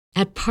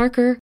At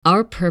Parker,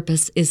 our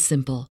purpose is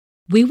simple.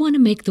 We want to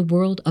make the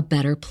world a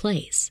better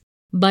place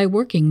by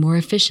working more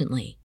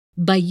efficiently,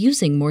 by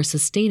using more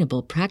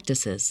sustainable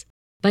practices,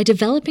 by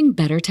developing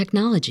better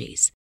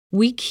technologies.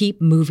 We keep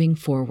moving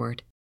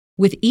forward.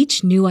 With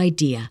each new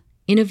idea,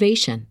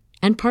 innovation,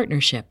 and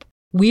partnership,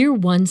 we're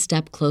one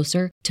step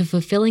closer to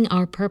fulfilling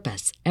our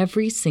purpose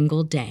every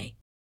single day.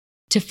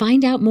 To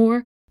find out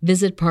more,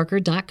 visit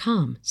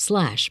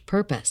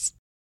parker.com/purpose.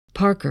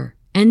 Parker,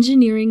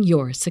 engineering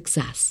your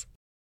success.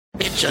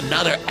 It's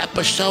another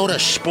episode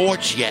of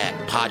Sports Yak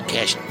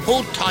Podcast.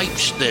 Who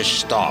types this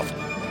stuff?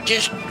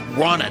 Just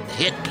run it,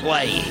 hit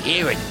play,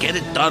 hear it, get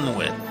it done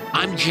with.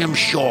 I'm Jim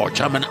Shorts.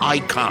 I'm an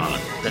icon.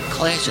 The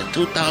class of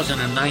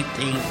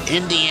 2019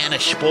 Indiana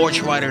sports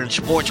writer and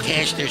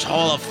sportscasters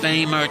Hall of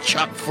Famer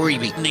Chuck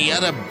Freebie and the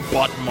other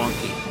butt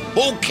monkey.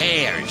 Who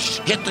cares?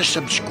 Hit the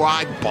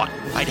subscribe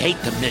button. I'd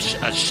hate to miss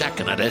a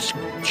second of this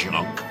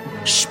junk.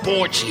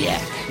 Sports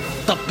Yak,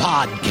 the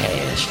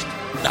podcast.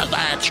 Now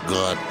that's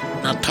good.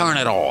 Now turn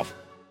it off.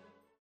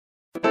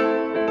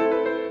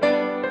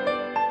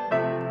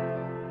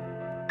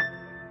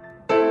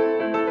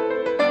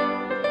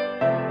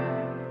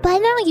 By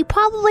now, you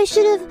probably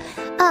should have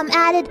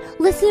added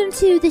listen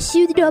to the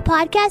Shoe the Dough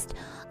podcast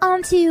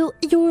onto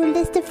your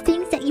list of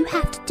things that you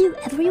have to do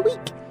every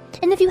week.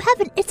 And if you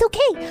haven't, it's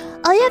okay.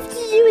 All you have to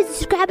do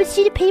is grab a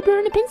sheet of paper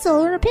and a pencil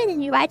or a pen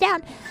and you write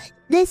down,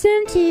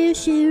 listen to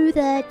Shoe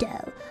the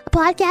Dough, a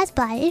podcast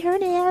by her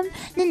name,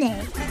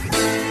 Nene.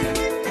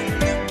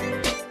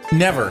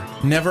 Never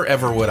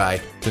ever would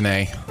I,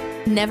 Danae.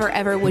 Never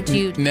ever would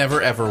you.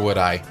 Never ever would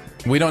I.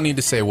 We don't need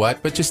to say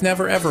what, but just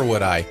never ever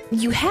would I.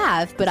 You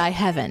have, but I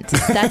haven't.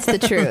 That's the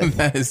truth.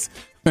 that is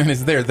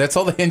there. That's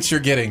all the hints you're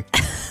getting.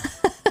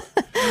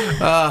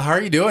 How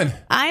are you doing?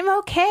 I'm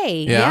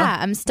okay. Yeah,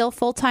 I'm still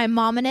full-time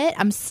momming it.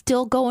 I'm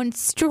still going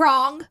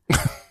strong.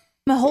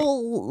 My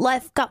whole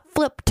life got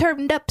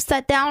turned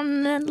upside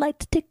down, and I'd like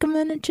to take a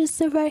minute just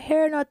to right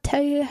here, and I'll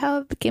tell you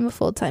how I became a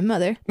full-time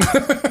mother.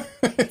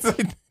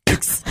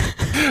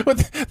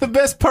 The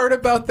best part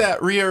about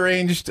that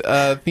rearranged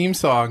theme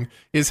song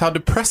is how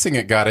depressing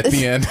it got at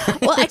the end.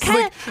 Well,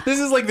 this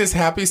is like this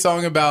happy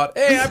song about,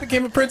 hey, I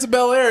became a Prince of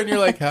Bel-Air, and you're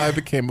like, I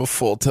became a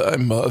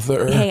full-time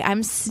mother. Hey,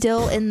 I'm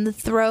still in the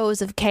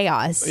throes of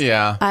chaos.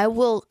 Yeah. I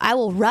will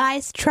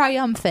rise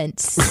triumphant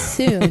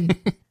soon.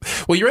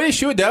 Well, you ready to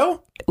shoe a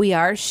dough? We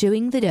are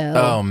shoeing the dough.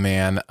 Oh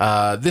man,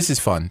 this is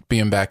fun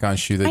being back on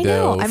Shoe the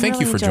Dough. Thank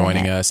you for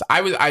joining us.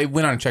 I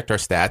went on and checked our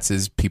stats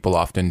as people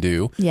often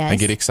do. Yes. I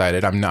get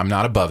excited. I'm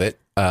not above it.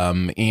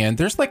 And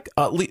there's like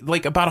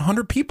about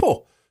 100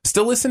 people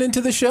still listening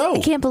to the show. I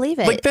can't believe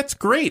it. Like that's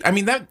great. I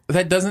mean that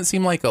doesn't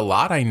seem like a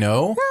lot. I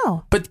know.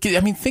 No. But I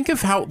mean, think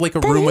of how like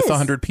a room with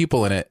 100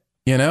 people in it.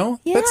 You know,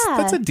 yeah.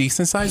 That's a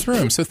decent sized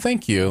room. So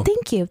thank you.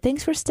 Thank you.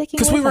 Thanks for sticking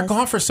with us. Because we were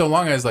gone for so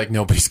long, I was like,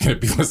 nobody's going to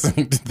be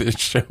listening to this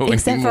show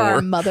Except anymore. for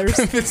our mothers.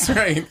 That's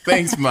right.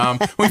 Thanks, Mom.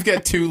 We've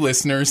got 2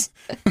 listeners.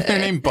 They're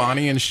named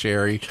Bonnie and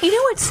Sherry. You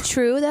know what's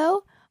true,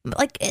 though?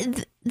 Like,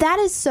 that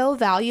is so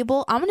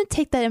valuable. I'm going to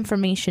take that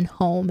information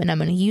home, and I'm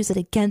going to use it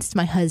against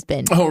my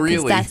husband. Oh, really?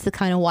 Because that's the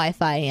kind of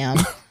wife I am.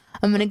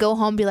 I'm going to go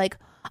home and be like,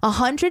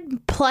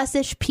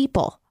 100+-ish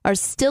people are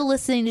still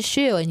listening to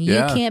Shoe, and you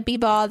can't be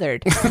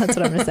bothered. That's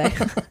what I'm going to say.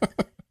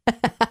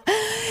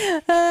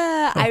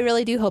 I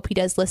really do hope he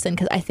does listen,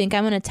 because I think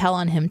I'm going to tell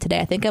on him today.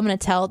 I think I'm going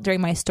to tell during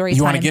my story time.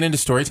 You want to get into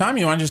story time?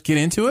 You want to just get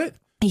into it?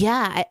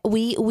 Yeah.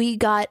 We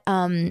got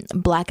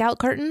blackout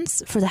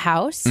curtains for the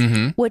house,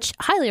 which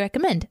highly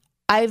recommend.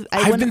 I've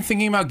been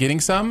thinking about getting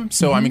some,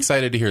 so I'm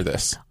excited to hear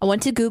this. I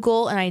went to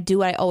Google, and I do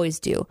what I always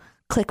do.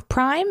 Click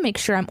Prime, make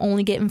sure I'm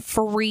only getting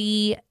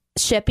free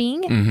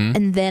shipping,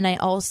 and then I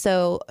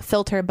also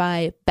filter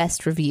by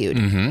best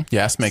reviewed.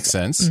 Yes, makes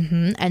sense.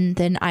 And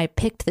then I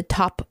picked the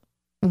top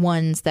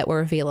ones that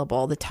were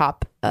available, the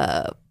top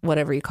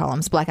whatever you call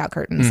them, blackout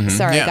curtains.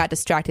 Sorry, I got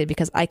distracted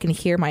because I can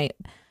hear my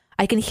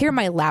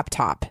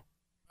laptop.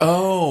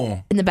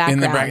 Oh, in the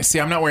background. See,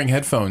 I'm not wearing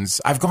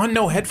headphones. I've gone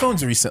no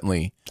headphones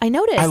recently. I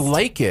noticed. I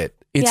like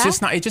it. It's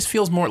just not. It just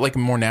feels more like a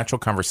more natural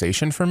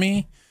conversation for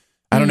me.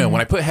 I don't know.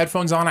 When I put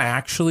headphones on, I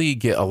actually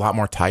get a lot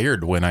more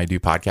tired when I do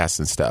podcasts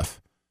and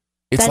stuff.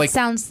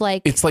 Sounds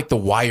like it's like the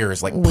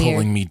wires like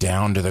pulling me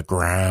down to the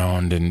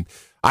ground, and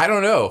I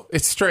don't know.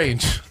 It's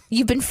strange.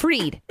 You've been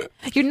freed.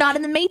 You're not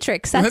in the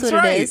Matrix. That's what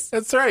right. it is.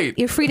 That's right.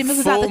 You're free to move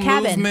about the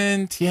cabin.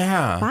 Movement.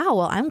 Yeah. Wow.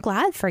 Well, I'm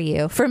glad for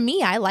you. For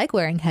me, I like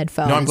wearing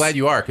headphones. No, I'm glad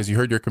you are, because you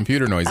heard your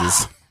computer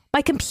noises.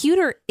 My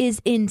computer is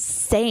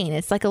insane.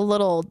 It's like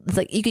it's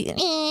like you can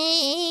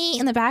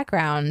in the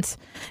background.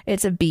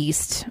 It's a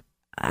beast.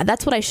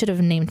 That's what I should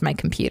have named my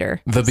computer.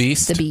 The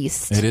Beast? The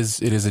Beast. It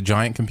is a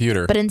giant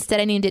computer. But instead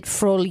I named it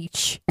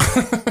Frolich,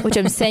 which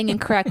I'm saying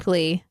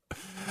incorrectly.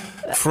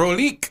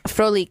 Frolik.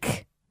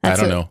 I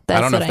don't know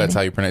if that's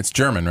how you pronounce it. It's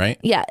German, right?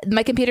 Yeah.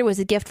 My computer was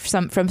a gift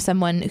from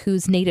someone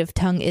whose native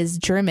tongue is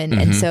German.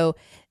 And so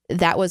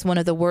that was one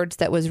of the words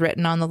that was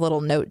written on the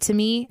little note to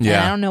me. Yeah.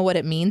 And I don't know what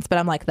it means, but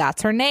I'm like,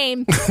 that's her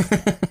name.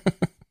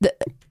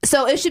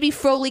 So it should be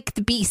Frolik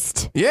the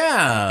Beast.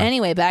 Yeah.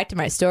 Anyway, back to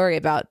my story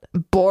about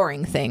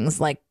boring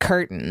things like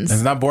curtains.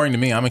 It's not boring to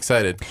me. I'm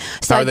excited.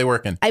 So how are they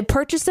working? I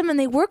purchased them and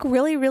they work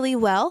really, really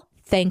well,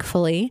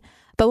 thankfully.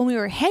 But when we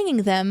were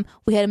hanging them,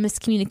 we had a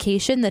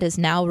miscommunication that is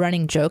now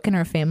running joke in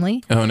our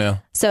family. Oh, no.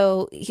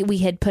 So we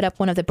had put up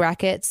one of the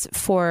brackets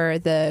for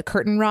the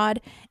curtain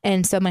rod.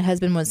 And so my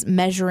husband was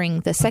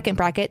measuring the second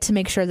bracket to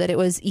make sure that it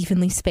was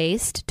evenly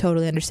spaced.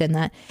 Totally understand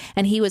that.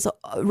 And he was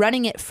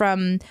running it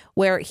from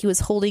where he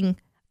was holding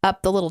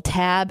up the little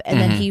tab. And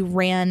then he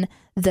ran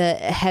the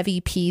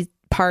heavy piece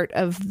part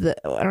of the,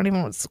 I don't even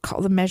know what it's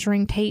called, the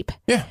measuring tape.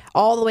 Yeah.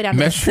 All the way down to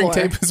the floor.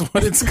 Measuring tape is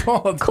what it's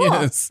called. Cool.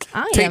 Yes.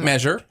 Tape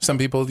measure. Some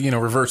people,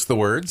 reverse the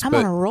words. I'm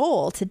on a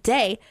roll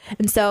today.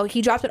 And so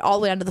he dropped it all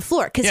the way down to the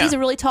floor because he's a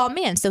really tall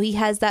man. So he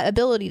has that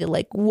ability to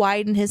like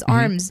widen his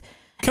arms.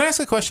 Can I ask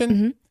a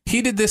question?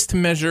 He did this to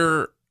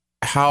measure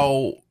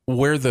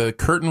where the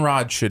curtain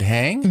rod should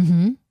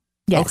hang?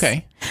 Yes.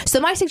 Okay. So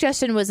my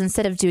suggestion was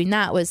instead of doing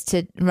that was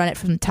to run it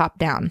from the top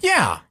down.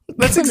 Yeah.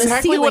 That's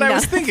exactly what I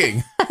was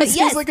thinking. It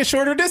seems like a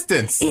shorter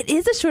distance. It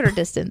is a shorter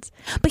distance.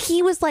 But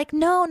he was like,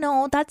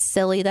 no, that's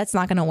silly. That's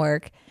not going to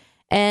work.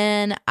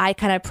 And I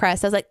kind of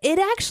pressed. I was like, it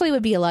actually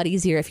would be a lot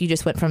easier if you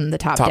just went from the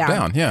top down. Top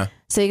down, yeah.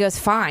 So he goes,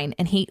 fine.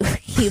 And he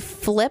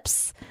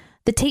flips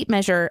the tape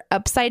measure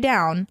upside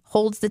down,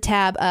 holds the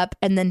tab up,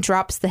 and then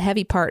drops the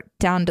heavy part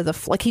down to the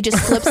like he just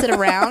flips it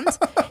around.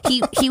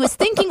 He was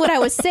thinking what I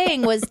was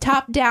saying was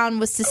top down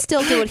was to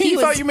still do what he was.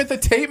 He thought you meant the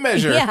tape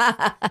measure.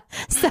 Yeah.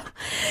 So,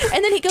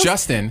 and then he goes,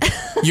 Justin,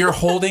 you're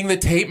holding the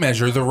tape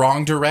measure the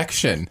wrong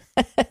direction.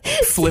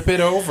 Flip it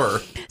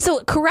over.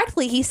 So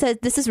correctly, he said,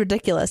 "This is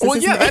ridiculous."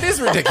 That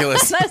is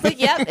ridiculous. And I was like,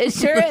 "Yep, it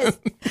sure is."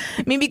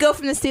 Maybe go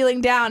from the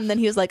ceiling down, and then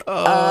he was like,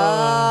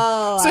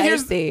 "Oh, so I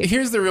see."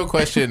 Here's the real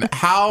question: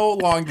 how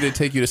long did it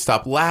take you to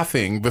stop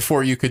laughing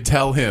before you could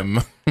tell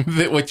him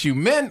that what you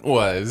meant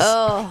was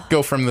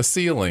go from the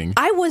ceiling?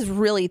 I was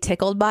really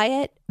tickled by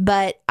it,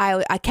 but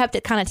I kept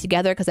it kind of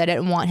together because I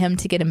didn't want him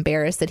to get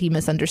embarrassed that he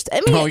misunderstood.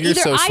 I mean, you're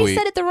either so sweet. I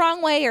said it the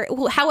wrong way, or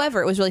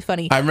however, it was really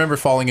funny. I remember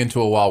falling into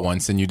a wall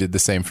once, and you did the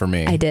same for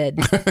me. I did.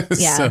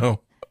 Yeah.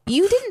 So.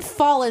 You didn't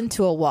fall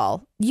into a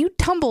wall. You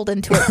tumbled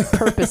into it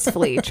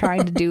purposefully,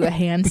 trying to do a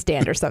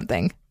handstand or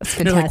something. It's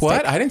fantastic. You're like,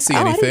 what? I didn't see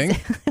anything.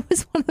 It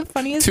was one of the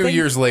funniest 2 things.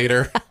 years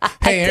later.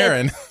 Hey,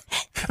 Aaron,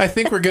 I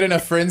think we're good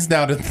enough friends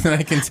now that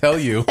I can tell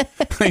you.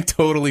 I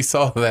totally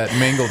saw that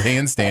mangled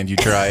handstand you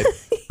tried.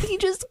 He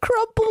just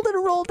crumpled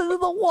and rolled into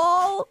the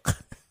wall.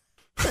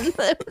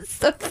 That was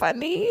so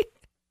funny.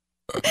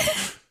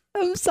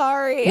 I'm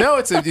sorry. No,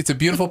 it's a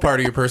beautiful part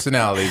of your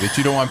personality that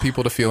you don't want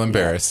people to feel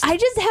embarrassed. I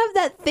just have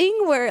that thing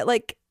where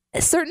like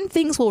certain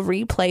things will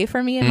replay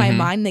for me in my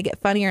mind. They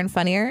get funnier and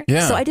funnier.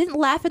 Yeah. So I didn't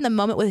laugh in the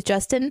moment with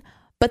Justin,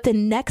 but the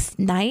next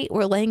night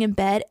we're laying in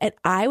bed and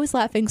I was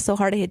laughing so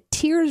hard I had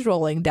tears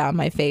rolling down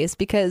my face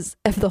because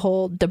of the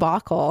whole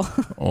debacle.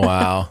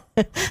 Wow.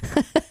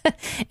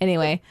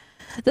 Anyway,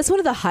 that's one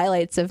of the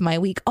highlights of my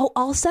week. Oh,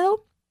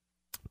 also,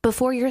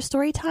 before your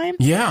story time,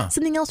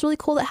 something else really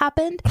cool that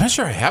happened. I'm not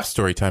sure I have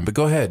story time, but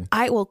go ahead.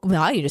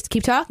 You just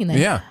keep talking then.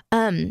 Yeah.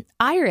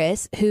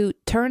 Iris, who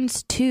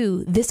turns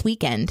 2 this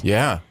weekend.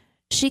 Yeah.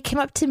 She came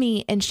up to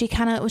me and she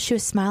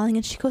was smiling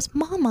and she goes,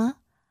 "Mama,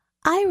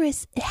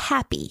 Iris is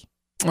happy."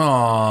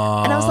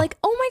 Aww. And I was like,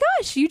 "Oh my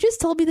gosh, you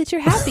just told me that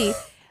you're happy."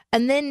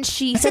 And then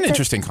she That's an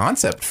interesting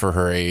concept for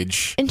her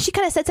age. And she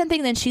kind of said something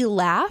and then she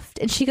laughed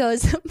and she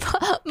goes,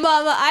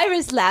 "Mama,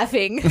 Iris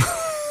laughing."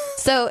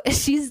 So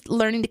she's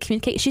learning to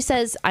communicate. She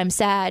says, "I'm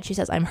sad." She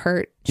says, "I'm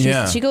hurt."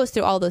 She goes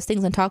through all those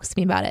things and talks to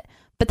me about it.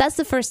 But that's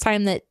the first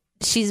time that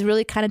she's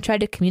really kind of tried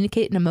to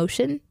communicate an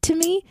emotion to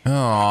me.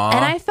 Aww.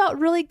 And I felt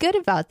really good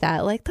about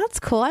that. Like, that's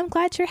cool. I'm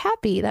glad you're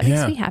happy. That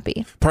makes me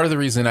happy. Part of the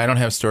reason I don't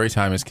have story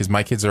time is because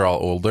my kids are all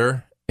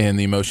older. And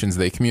the emotions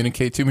they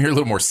communicate to me are a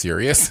little more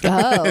serious.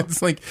 Oh.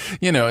 It's like,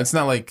 it's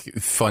not like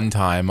fun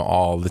time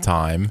all the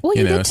time. Well,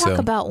 you did talk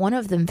about one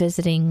of them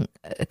visiting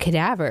a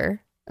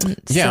cadaver.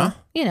 So,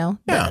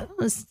 that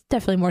was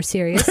definitely more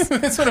serious.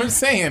 That's what I'm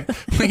saying.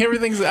 Like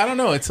everything's, I don't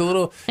know. It's a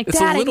little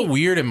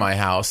weird in my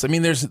house. I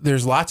mean,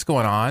 there's lots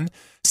going on.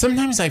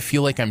 Sometimes I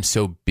feel like I'm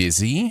so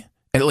busy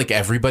and like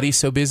everybody's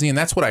so busy. And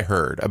that's what I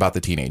heard about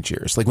the teenage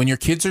years. Like when your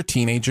kids are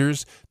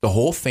teenagers, the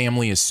whole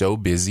family is so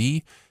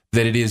busy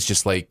that it is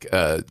just like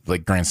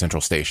Grand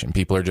Central Station.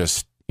 People are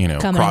just,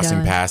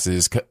 crossing paths,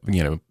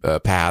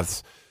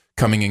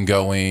 coming and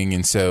going.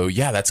 And so,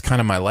 that's kind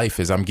of my life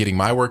is I'm getting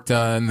my work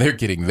done. They're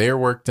getting their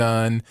work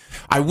done.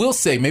 I will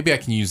say, maybe I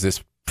can use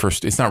this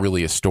first. It's not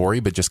really a story,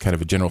 but just kind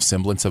of a general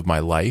semblance of my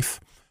life.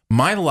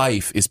 My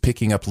life is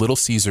picking up Little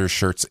Caesars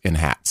shirts and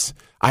hats.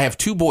 I have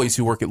 2 boys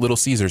who work at Little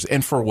Caesars.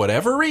 And for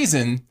whatever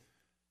reason,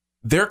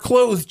 their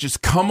clothes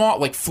just come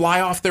off, like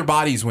fly off their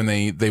bodies when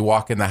they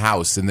walk in the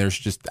house. And there's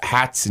just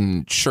hats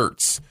and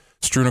shirts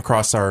strewn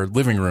across our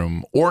living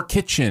room or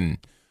kitchen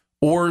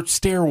or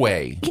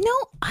stairway.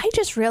 I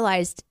just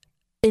realized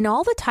in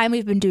all the time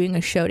we've been doing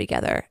a show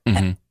together,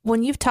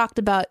 when you've talked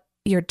about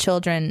your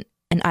children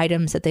and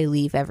items that they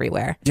leave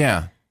everywhere.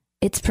 Yeah.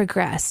 it's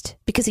progressed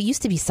because it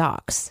used to be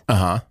socks.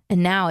 Uh-huh.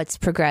 And now it's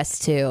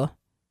progressed to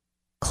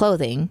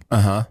clothing.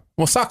 Uh-huh.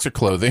 Well, socks are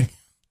clothing.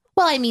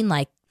 Well, I mean,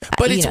 like...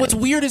 But what's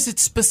weird is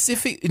it's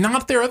specific,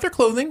 not their other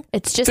clothing.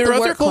 It's just their the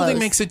other work clothing clothes.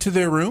 makes it to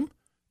their room.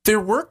 Their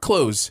work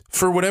clothes,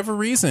 for whatever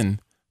reason.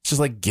 It's just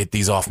like, get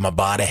these off my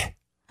body.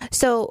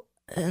 So,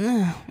 I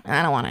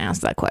don't want to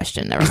ask that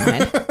question. Never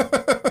mind.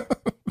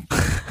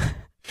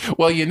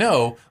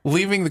 Well,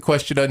 leaving the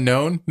question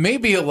unknown may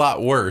be a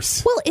lot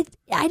worse. Well,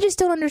 I just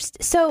don't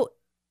understand. So,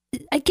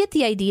 I get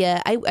the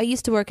idea. I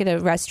used to work at a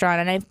restaurant,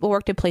 and I've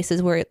worked at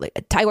places where,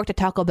 I worked at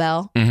Taco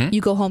Bell. Mm-hmm.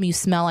 You go home, you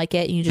smell like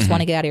it, and you just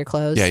want to get out of your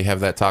clothes. Yeah, you have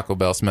that Taco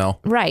Bell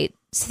smell. Right.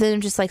 So then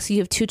I'm just like, so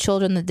you have two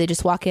children that they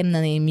just walk in and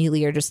then they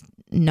immediately are just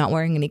not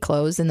wearing any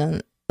clothes, and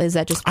then is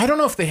that just... I don't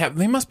know if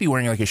they must be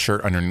wearing like a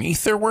shirt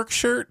underneath their work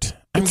shirt.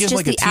 I'm It's guessing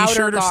just like a the outer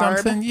t-shirt or garb.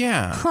 something.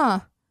 Yeah. Huh.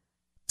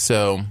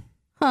 So,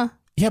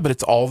 yeah, but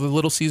it's all the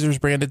Little Caesars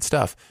branded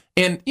stuff.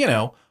 And,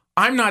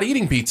 I'm not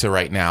eating pizza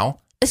right now.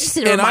 It's just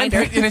a reminder.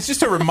 And it's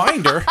just a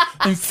reminder.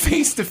 I'm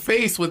face to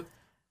face with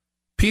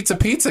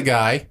pizza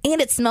guy. And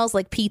it smells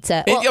like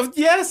pizza. Well,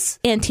 yes.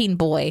 and Teen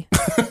Boy.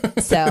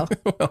 So.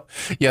 Well,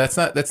 yeah,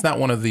 that's not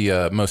one of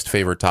the most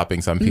favored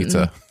toppings on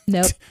pizza.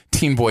 Nope.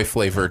 Teen Boy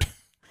flavored.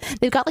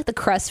 They've got like the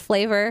crust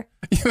flavor.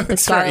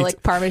 That's the garlic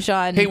right.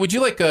 Parmesan. Hey, would you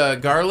like a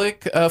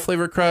garlic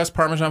flavored crust,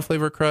 Parmesan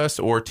flavored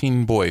crust, or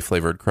Teen Boy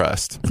flavored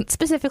crust?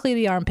 Specifically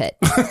the armpit.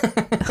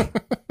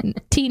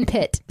 Teen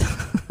Pit.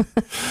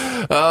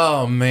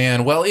 Oh,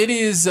 man. Well, it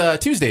is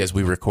Tuesday as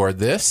we record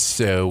this,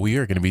 so we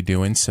are going to be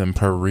doing some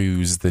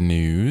Peruse the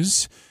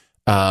News.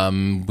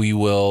 We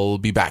will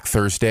be back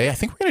Thursday. I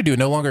think we're going to do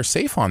No Longer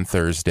Safe on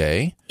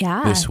Thursday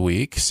this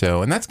week.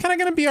 So, and that's kind of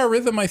going to be our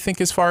rhythm, I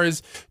think, as far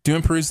as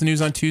doing Peruse the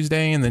News on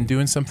Tuesday and then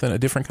doing a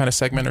different kind of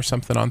segment or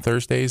something on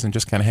Thursdays and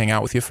just kind of hang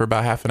out with you for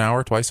about half an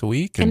hour twice a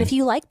week. And if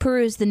you like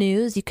Peruse the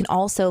News, you can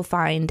also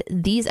find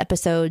these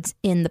episodes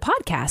in the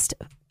podcast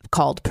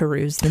called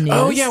Peruse the News.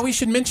 Oh, yeah, we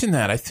should mention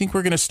that. I think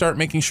we're going to start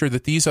making sure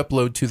that these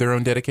upload to their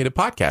own dedicated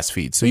podcast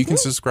feed. So you can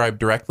subscribe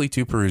directly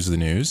to Peruse the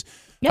News.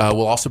 Yep.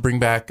 We'll also bring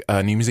back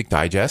New Music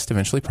Digest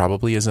eventually,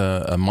 probably as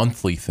a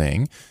monthly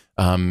thing.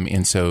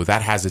 And so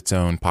that has its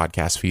own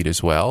podcast feed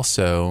as well.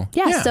 So,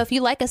 yeah. So if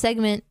you like a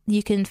segment,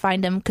 you can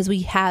find them because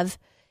we have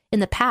in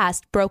the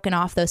past broken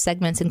off those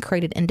segments and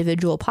created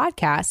individual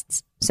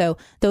podcasts. So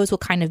those will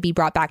kind of be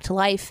brought back to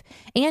life.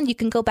 And you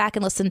can go back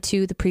and listen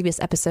to the previous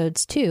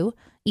episodes too,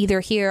 either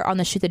here on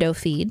the Shoot the Dough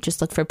feed,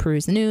 just look for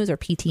Peruse the News or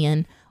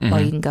PTN, or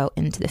you can go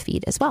into the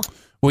feed as well.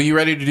 Well, you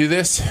ready to do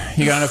this?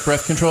 You got enough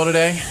breath control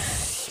today?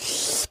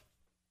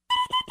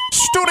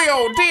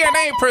 Studio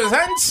DNA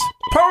presents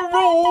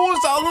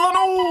Peruse the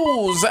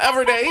News.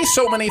 Every day,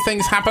 so many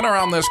things happen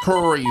around this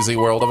crazy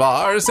world of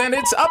ours, and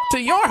it's up to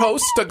your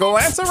host to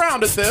glance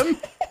around at them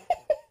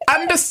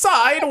and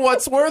decide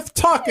what's worth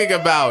talking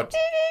about.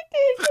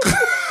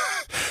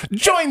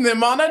 Join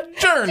them on a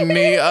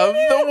journey of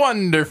the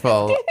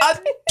wonderful, a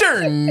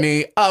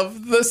journey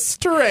of the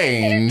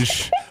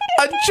strange,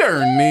 a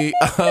journey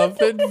of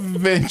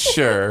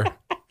adventure.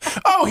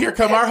 Oh, here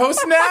come our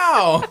hosts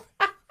now.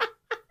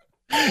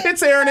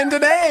 It's Aaron and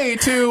Danae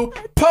to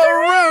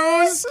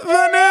Peruse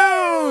the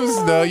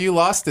News. No, you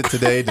lost it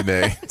today,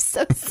 Danae. I'm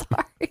so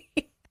sorry.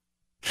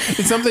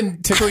 Did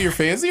something tickle your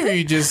fancy, or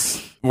you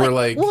just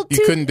were you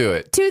couldn't do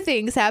it? Two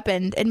things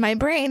happened in my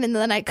brain, and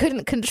then I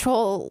couldn't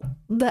control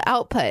the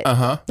output.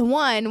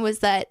 One was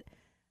that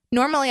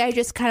normally I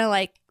just kind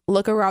of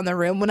look around the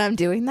room when I'm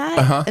doing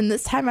that. And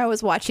this time I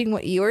was watching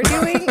what you were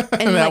doing.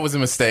 And that was a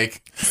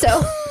mistake. So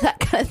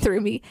that kind of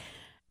threw me.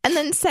 And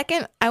then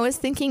second, I was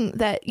thinking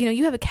that,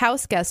 you have a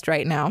house guest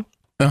right now.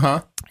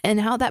 And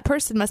how that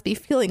person must be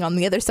feeling on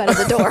the other side of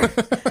the door.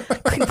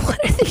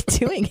 What are they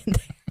doing in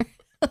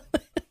there?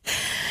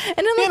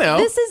 And I'm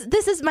like,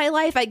 this is my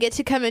life. I get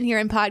to come in here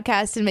and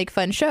podcast and make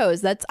fun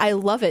shows. I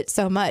love it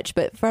so much.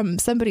 But from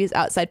somebody's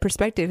outside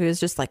perspective,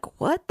 who's just like,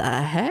 what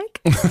the heck?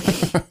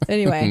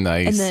 Anyway.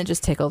 Nice. And then it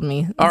just tickled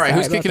me. All right.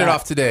 Who's kicking it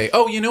off today?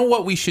 Oh, you know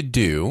what we should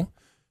do?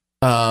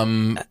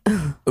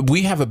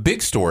 We have a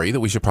big story that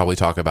we should probably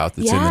talk about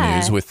that's in the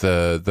news with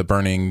the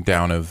burning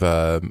down of,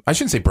 I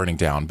shouldn't say burning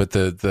down, but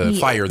the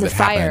fire that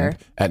happened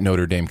at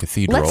Notre Dame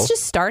Cathedral. Let's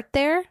just start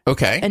there.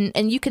 Okay.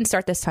 And you can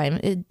start this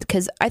time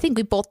because I think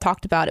we both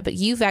talked about it, but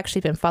you've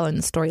actually been following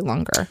the story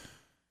longer.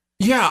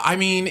 Yeah. I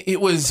mean,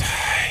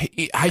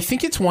 I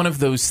think it's one of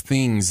those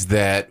things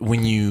that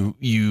when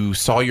you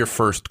saw your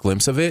first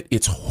glimpse of it,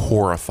 it's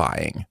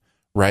horrifying,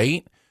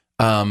 right?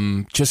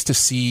 Just to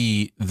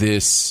see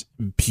this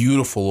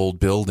beautiful old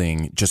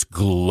building just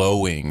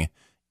glowing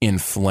in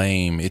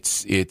flame,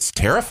 it's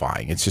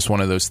terrifying. It's just one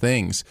of those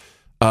things.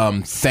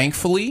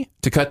 Thankfully,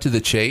 to cut to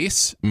the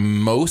chase,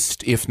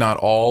 most, if not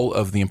all,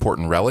 of the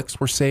important relics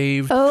were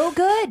saved. Oh,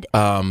 good.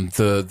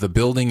 The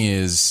building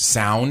is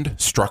sound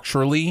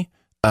structurally.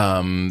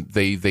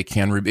 They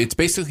can. It's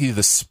basically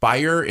the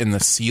spire and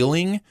the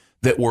ceiling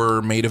that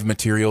were made of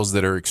materials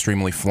that are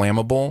extremely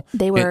flammable.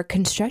 They were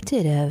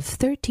constructed of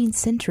 13th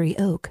century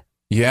oak.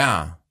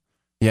 Yeah.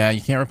 Yeah,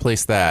 you can't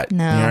replace that.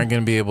 No. You aren't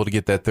going to be able to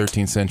get that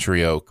 13th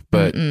century oak.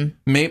 But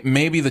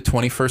maybe the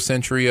 21st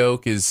century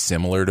oak is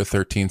similar to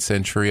 13th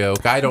century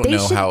oak. I don't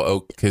know how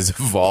oak has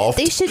evolved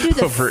They should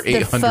do over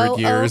 800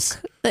 years.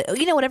 Oak.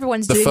 You know what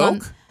everyone's The doing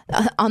folk?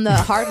 on the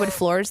hardwood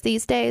floors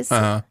these days?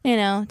 You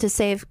know, to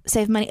save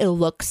money. It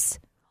looks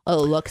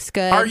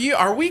good.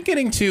 Are we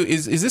getting to,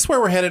 is this where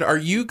we're headed? Are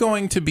you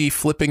going to be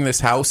flipping this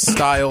house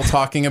style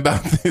talking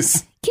about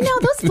this? You know,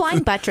 those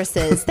blind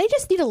buttresses, they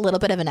just need a little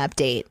bit of an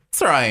update.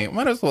 That's right.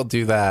 Might as well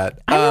do that.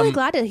 I'm really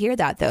glad to hear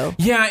that, though.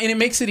 Yeah, and it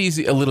makes it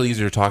a little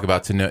easier to talk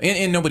about, to know.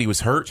 And nobody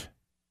was hurt.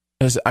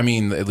 I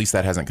mean, at least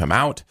that hasn't come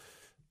out.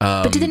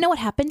 But do they know what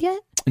happened yet?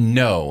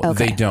 No,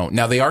 Okay. they don't.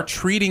 Now, they are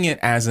treating it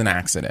as an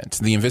accident.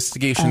 The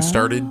investigation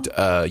started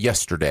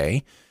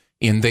yesterday,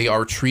 and they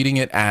are treating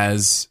it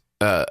as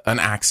an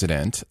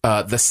accident.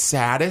 The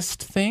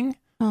saddest thing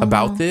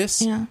about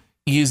this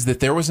is that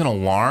there was an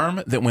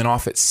alarm that went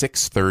off at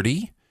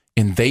 6:30,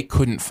 and they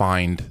couldn't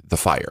find the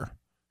fire.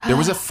 There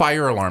was a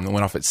fire alarm that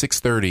went off at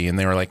 6:30, and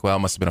they were like, well, it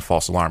must have been a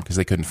false alarm because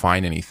they couldn't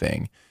find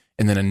anything.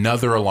 And then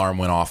another alarm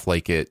went off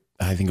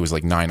I think it was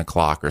like 9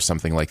 o'clock or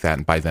something like that.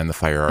 And by then the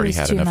fire already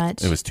had enough.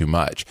 Much. It was too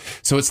much.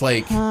 So it's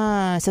like,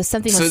 so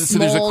something was so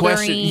there's a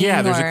question.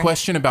 Yeah, there's or... a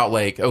question about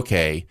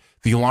okay,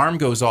 the alarm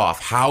goes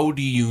off. How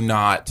do you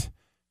not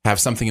have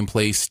something in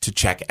place to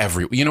check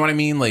you know what I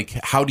mean? Like,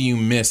 how do you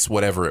miss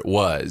whatever it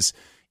was?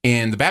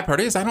 And the bad part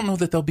is, I don't know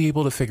that they'll be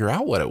able to figure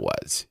out what it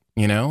was.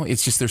 You know,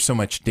 it's just, there's so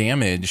much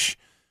damage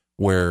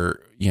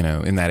where,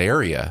 in that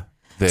area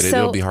that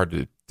it'll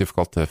be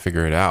difficult to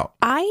figure it out.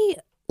 I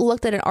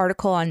looked at an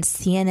article on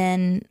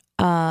CNN.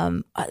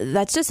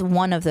 That's just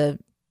one of the,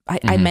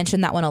 I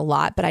mentioned that one a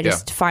lot, but I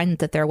just find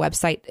that their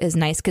website is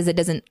nice because it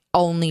doesn't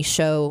only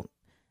show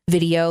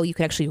video. You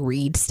can actually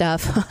read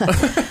stuff,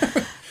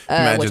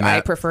 which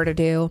I prefer to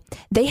do.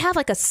 They have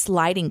like a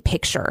sliding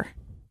picture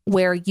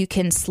where you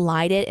can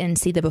slide it and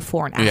see the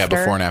before and after. Yeah,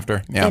 before and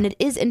after. Yeah. And it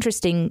is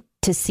interesting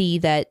to see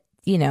that,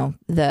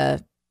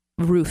 the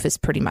roof is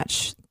pretty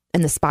much,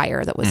 and the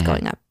spire that was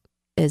going up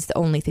is the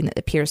only thing that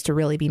appears to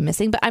really be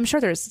missing. But I'm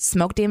sure there's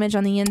smoke damage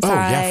on the inside.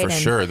 Oh, yeah, for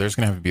sure. There's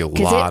going to have to be a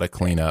lot of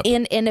cleanup.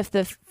 And if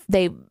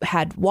they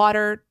had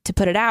water to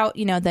put it out,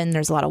 then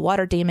there's a lot of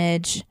water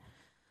damage.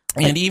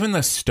 And even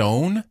the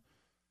stone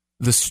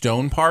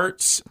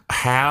parts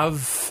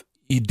have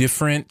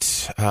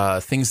different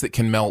things that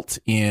can melt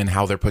in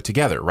how they're put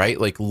together,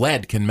 right? Like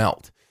lead can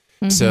melt.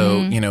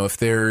 So, if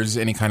there's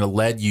any kind of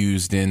lead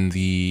used in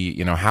the,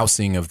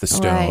 housing of the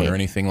stone or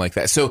anything like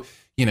that. So,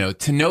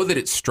 to know that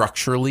it's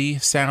structurally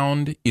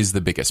sound is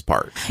the biggest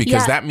part,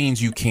 because that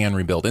means you can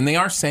rebuild. And they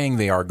are saying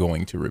they are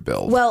going to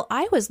rebuild. Well,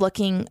 I was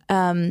looking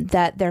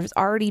that there's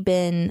already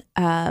been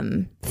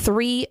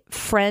 3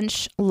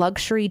 French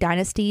luxury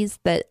dynasties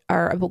that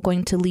are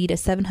going to lead a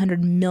 $700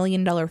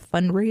 million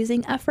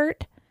fundraising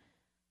effort.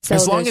 So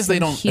as long as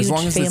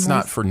it's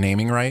not for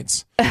naming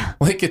rights,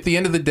 like at the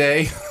end of the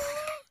day,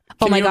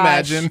 can you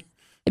imagine?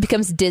 It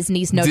becomes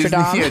Disney's Notre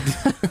Dame.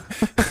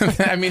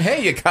 I mean,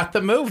 hey, you got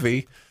the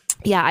movie.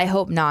 Yeah, I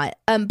hope not.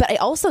 But I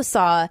also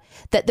saw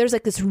that there's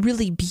like this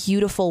really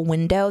beautiful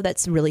window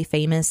that's really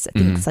famous. I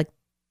think it's like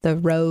the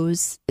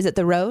Rose. Is it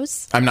the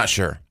Rose? I'm not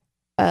sure,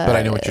 but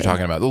I know what you're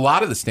talking about. A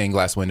lot of the stained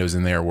glass windows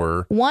in there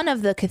were one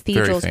of the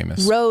cathedral's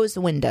rose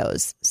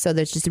windows. So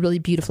there's just really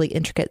beautifully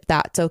intricate.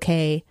 That's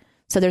okay.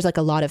 So there's like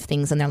a lot of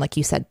things in there, like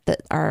you said,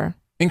 that are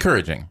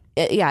encouraging.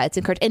 Yeah, it's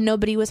encouraging, and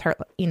nobody was hurt,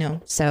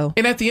 so.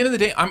 And at the end of the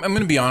day, I'm going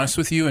to be honest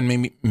with you,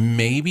 and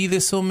maybe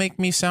this will make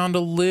me sound a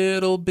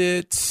little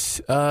bit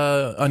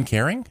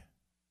uncaring.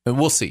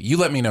 We'll see. You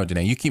let me know,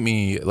 Danae. You keep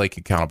me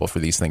accountable for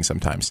these things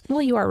sometimes.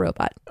 Well, you are a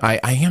robot. I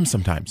am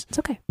sometimes. It's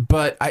okay.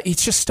 But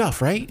it's just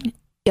stuff, right?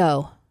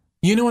 Yo.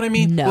 You know what I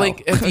mean? No. At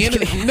the end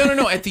of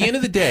no. At the end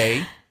of the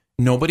day,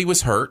 nobody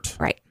was hurt.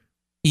 Right.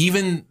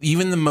 Even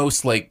the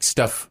most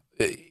stuff.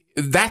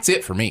 That's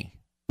it for me.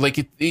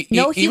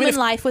 No human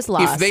life was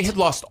lost. If they had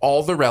lost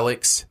all the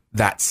relics,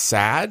 that's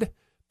sad,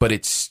 but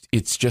it's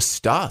just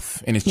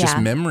stuff, and it's just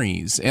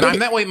memories. And I'm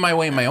that way in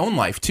my own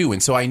life too,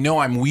 and so I know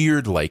I'm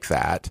weird like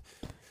that.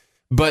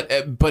 But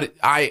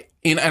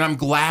I'm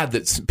glad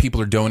that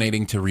people are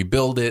donating to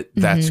rebuild it.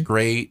 That's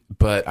great.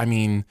 But I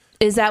mean,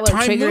 is that what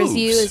triggers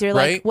you? Is you're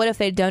right? like, what if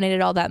they donated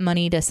all that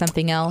money to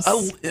something else?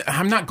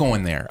 I'm not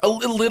going there. A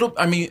little.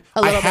 I mean,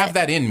 I have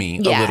that in me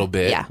a little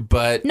bit,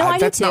 but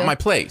that's not my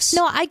place.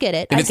 No, I get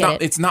it. And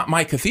it's not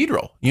my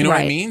cathedral. You know what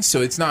I mean?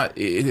 So it's not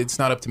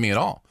up to me at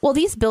all. Well,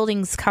 these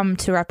buildings come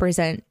to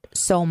represent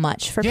so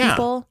much for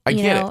people. I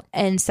get it.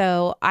 And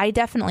so I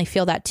definitely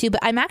feel that too.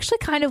 But I'm actually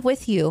kind of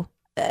with you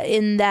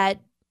in that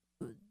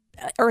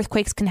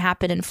earthquakes can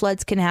happen and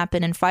floods can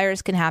happen and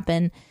fires can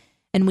happen.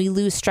 And we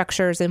lose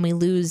structures and we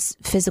lose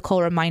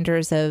physical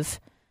reminders of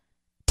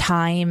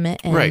time.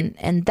 And,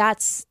 and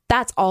that's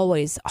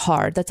always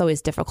hard. That's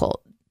always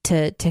difficult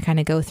to kind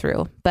of go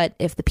through. But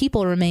if the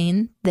people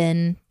remain,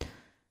 then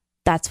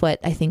that's what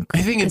I think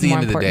at the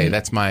end of the day,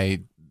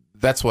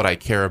 that's what I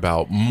care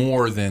about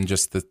more than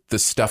just the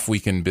stuff we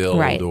can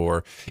build.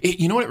 Or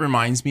you know what it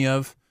reminds me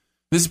of?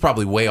 This is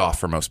probably way off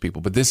for most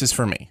people, but this is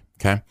for me,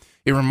 okay?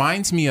 It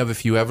reminds me of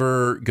if you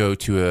ever go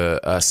to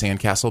a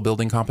sandcastle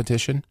building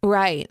competition.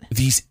 Right.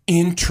 These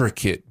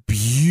intricate,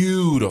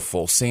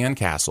 beautiful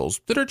sandcastles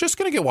that are just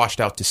going to get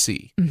washed out to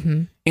sea.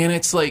 Mm-hmm. And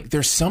it's like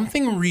there's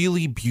something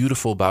really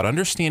beautiful about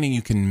understanding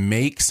you can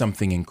make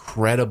something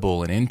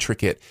incredible and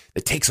intricate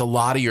that takes a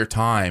lot of your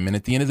time. And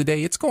at the end of the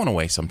day, it's going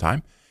away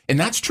sometime. And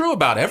that's true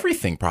about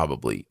everything,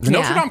 probably. The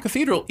Notre Dame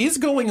Cathedral is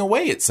going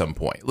away at some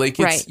point. Like,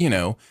 it's,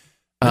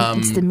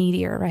 it's the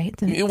meteor, right?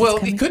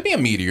 It could be a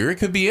meteor. It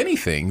could be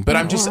anything. But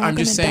I'm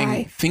just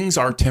saying things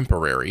are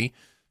temporary.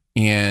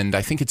 And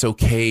I think it's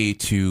okay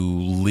to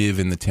live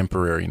in the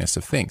temporariness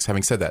of things.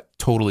 Having said that,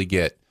 totally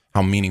get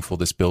how meaningful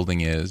this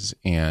building is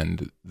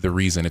and the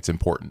reason it's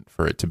important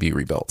for it to be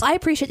rebuilt. I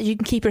appreciate that you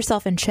can keep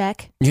yourself in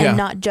check and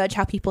not judge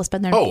how people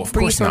spend their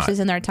resources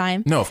and their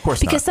time. No, of course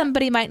not. Because not.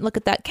 somebody might look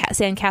at that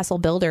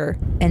sandcastle builder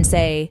and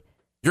say,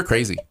 you're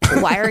crazy.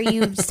 Why are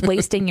you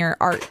wasting your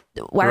art?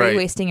 Why are you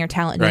wasting your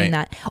talent doing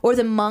that? Or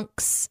the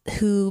monks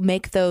who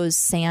make those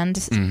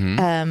sand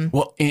and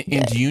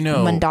do you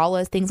know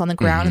mandalas, things on the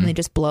ground, and they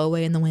just blow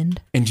away in the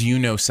wind? And do you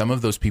know some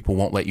of those people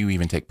won't let you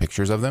even take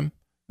pictures of them?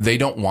 They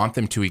don't want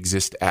them to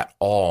exist at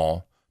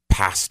all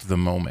past the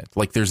moment.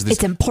 Like there's this,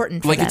 it's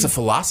important for them. It's a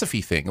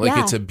philosophy thing. Like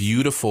it's a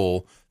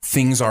beautiful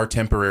things are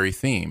temporary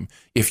theme.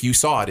 If you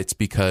saw it, it's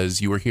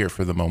because you were here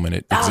for the moment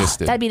it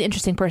existed. That'd be an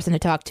interesting person to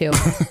talk to.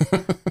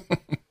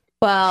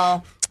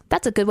 Well,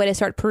 that's a good way to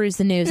start peruse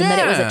the news. And that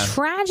it was a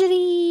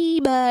tragedy,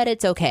 but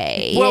it's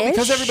okay. Well,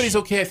 because everybody's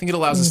okay, I think it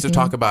allows us to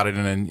talk about it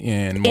in more of a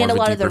deeper sense. And a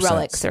lot of the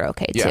relics are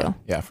okay too.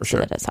 Yeah, for sure.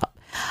 So that does help.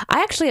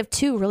 I actually have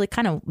two really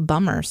kind of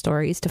bummer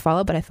stories to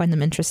follow, but I find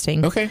them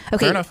interesting. Okay,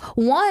 fair enough.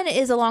 One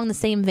is along the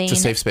same vein. It's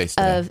a safe space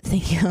today.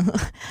 Thank you.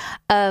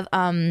 Of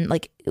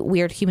like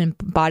weird human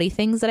body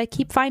things that I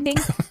keep finding.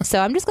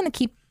 So I'm just going to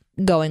keep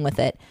going with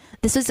it.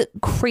 This is a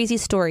crazy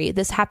story.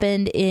 This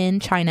happened in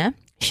China,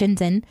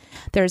 Shenzhen.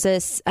 There's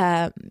this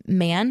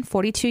man,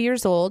 42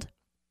 years old,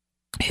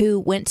 who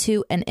went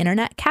to an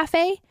internet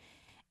cafe.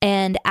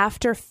 And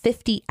after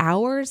 50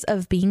 hours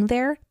of being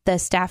there, the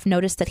staff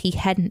noticed that he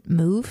hadn't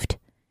moved.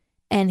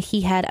 And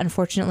he had,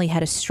 unfortunately,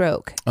 had a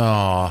stroke.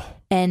 Oh.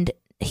 And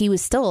he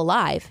was still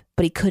alive,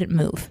 but he couldn't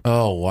move.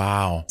 Oh,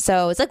 wow.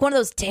 So it's like one of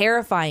those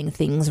terrifying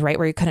things, right?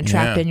 Where you're kind of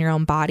trapped in your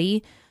own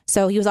body.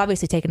 So he was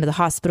obviously taken to the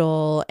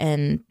hospital,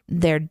 and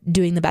they're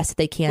doing the best that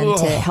they can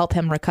to help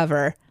him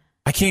recover.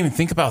 I can't even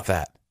think about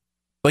that.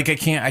 Like I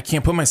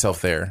can't put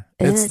myself there.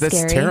 That's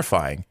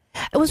terrifying.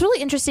 It was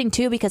really interesting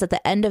too, because at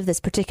the end of this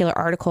particular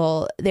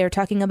article, they're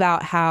talking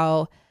about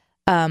how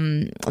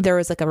there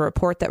was like a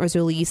report that was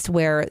released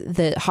where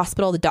the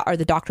hospital,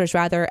 the doctors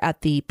rather,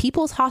 at the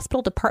People's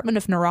Hospital Department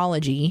of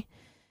Neurology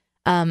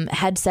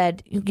had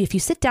said, if you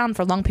sit down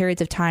for long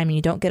periods of time and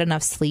you don't get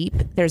enough sleep,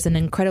 there's an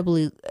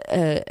incredibly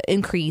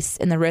increase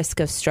in the risk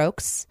of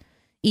strokes,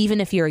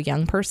 even if you're a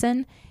young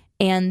person.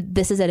 And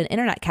this is at an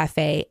internet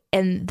cafe.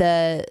 And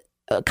the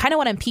kind of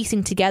what I'm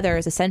piecing together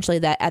is essentially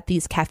that at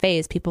these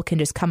cafes, people can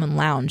just come and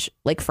lounge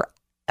like for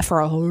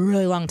a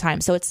really long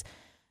time. So it's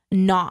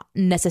not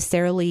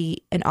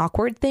necessarily an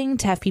awkward thing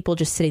to have people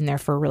just sitting there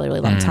for a really, really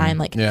long time,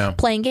 like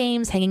playing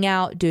games, hanging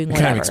out, doing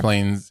whatever.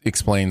 Kind of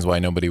explains why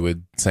nobody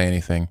would say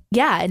anything.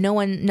 Yeah, and no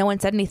one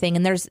said anything.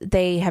 And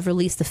they have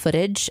released the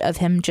footage of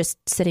him just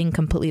sitting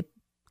completely.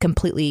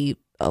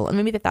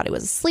 Maybe they thought he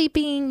was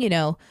sleeping,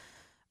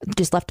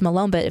 just left him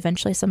alone. But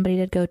eventually, somebody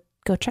did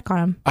go check on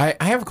him. I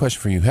have a question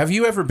for you. Have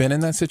you ever been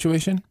in that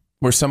situation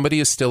where somebody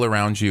is still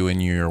around you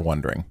and you're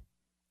wondering,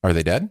 are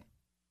they dead?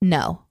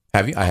 No.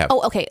 Have you? I have.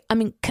 Oh, okay. I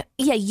mean,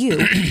 yeah,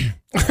 you.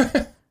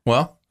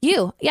 Well?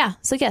 You. Yeah.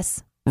 So,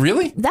 yes.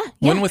 Really? Yeah.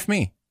 When with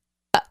me?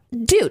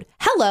 Dude,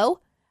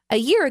 hello. A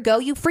year ago,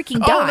 you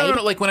freaking died.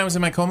 No, like when I was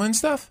in my coma and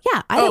stuff?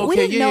 Yeah. We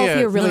didn't know if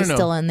you were really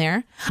still in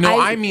there.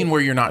 No, I mean where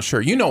you're not sure.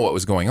 You know what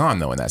was going on,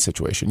 though, in that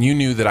situation. You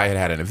knew that I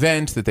had an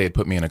event, that they had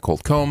put me in a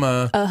cold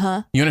coma.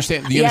 Uh-huh. You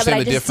understand? Do you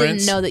understand the difference? I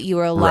just didn't know that you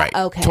were alive.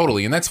 Right. Okay.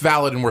 Totally. And that's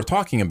valid and worth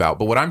talking about.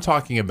 But what I'm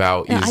talking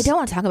about is... I don't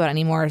want to talk about it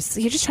anymore.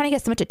 You're just trying to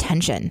get so much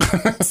attention.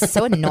 It's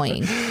so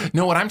annoying.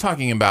 No, what I'm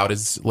talking about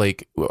is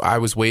like I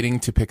was waiting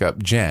to pick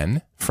up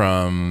Jen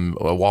from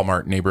a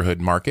Walmart neighborhood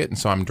market. And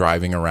so I'm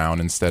driving around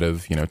instead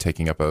of,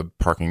 taking up a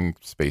parking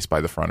space by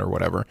the front or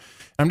whatever.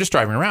 I'm just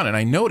driving around and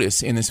I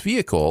notice in this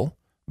vehicle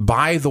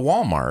by the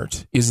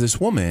Walmart is this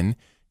woman,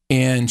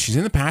 and she's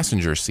in the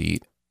passenger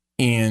seat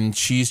and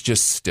she's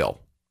just still,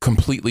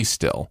 completely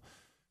still.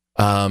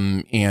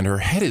 And her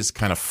head is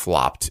kind of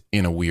flopped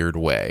in a weird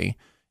way.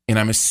 And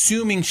I'm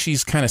assuming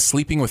she's kind of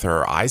sleeping with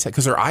her eyes,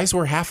 because her eyes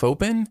were half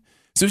open.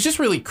 So it was just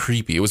really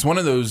creepy. It was one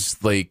of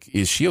those, like,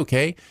 is she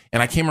okay?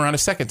 And I came around a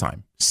second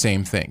time,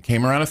 same thing.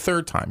 Came around a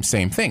third time,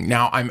 same thing.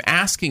 Now I'm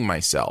asking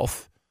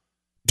myself,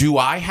 do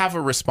I have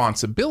a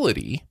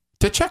responsibility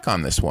to check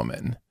on this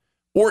woman?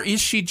 Or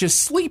is she just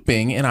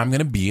sleeping and I'm going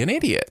to be an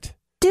idiot?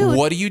 Dude.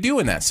 What do you do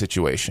in that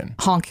situation?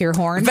 Honk your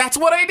horn. That's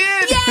what I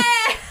did.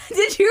 Yeah.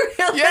 Did you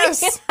really?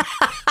 Yes.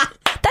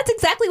 That's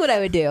exactly what I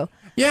would do.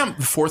 Yeah,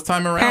 the fourth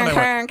time around,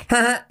 I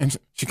went, and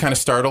she kind of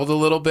startled a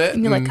little bit.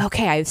 And you're like,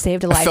 okay, I've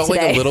saved a life today. I felt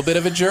like a little bit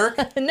of a jerk.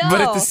 No.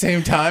 But at the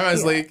same time, I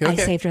was like, okay. I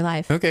saved your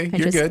life. Okay,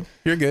 good.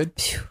 You're good.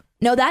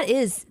 No, that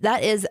is,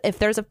 if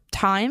there's a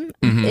time,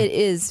 it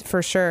is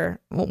for sure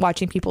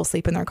watching people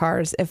sleep in their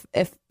cars. If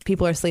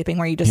people are sleeping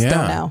where you just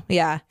don't know.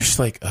 Yeah. You're just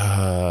like,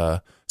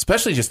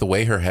 especially just the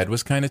way her head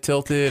was kind of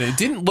tilted. It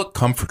didn't look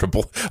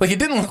comfortable. Like, it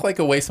didn't look like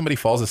a way somebody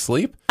falls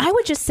asleep. I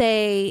would just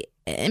say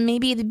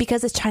maybe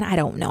because it's China. I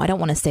don't know. I don't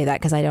want to say that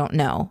because I don't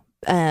know.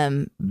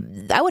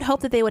 I would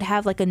hope that they would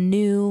have like a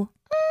new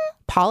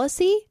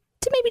policy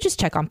to maybe just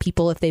check on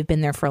people if they've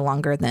been there for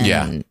longer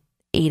than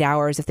 8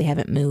 hours if they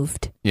haven't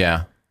moved.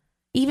 Yeah.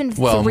 Even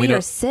 3 or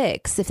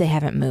 6 if they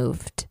haven't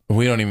moved.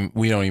 We don't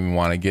even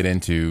want to get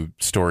into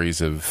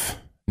stories of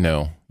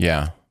no.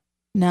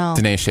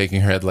 Danae's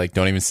shaking her head like,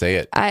 don't even say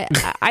it.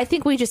 I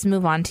think we just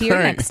move on to your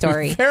next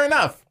story. Fair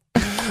enough.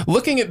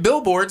 Looking at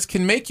billboards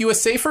can make you a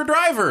safer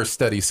driver,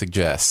 study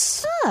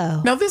suggests.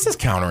 Oh. Now, this is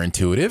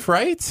counterintuitive,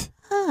 right?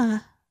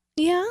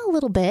 Yeah, a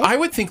little bit. I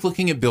would think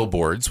looking at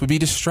billboards would be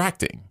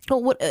distracting.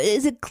 But what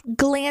is it?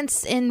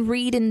 Glance and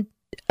read in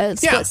a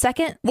split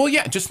second? Well,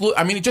 yeah, just look.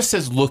 I mean, it just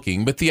says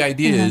looking, but the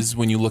idea is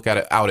when you look at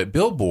it out at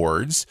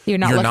billboards, you're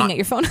not looking at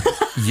your phone.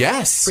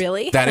 Yes,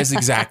 really. That is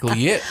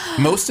exactly it.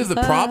 Most of the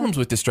problems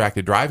with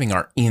distracted driving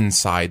are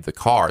inside the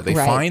car. They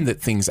find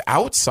that things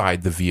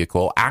outside the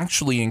vehicle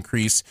actually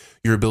increase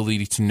your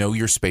ability to know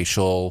your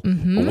spatial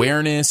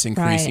awareness.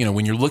 Increase,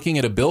 when you're looking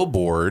at a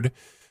billboard,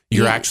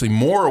 you're actually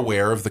more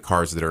aware of the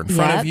cars that are in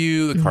front of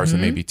you, the cars that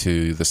may be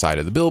to the side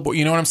of the billboard.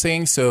 You know what I'm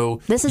saying?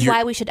 So this is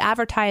why we should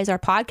advertise our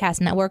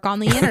podcast network on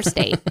the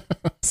interstate.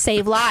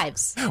 Save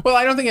lives. Well,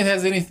 I don't think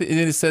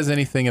it says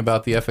anything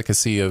about the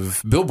efficacy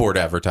of billboard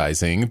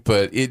advertising,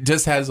 but it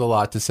just has a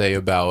lot to say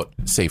about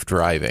safe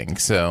driving.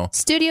 So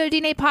Studio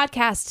DNA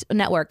Podcast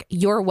Network,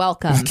 you're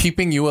welcome.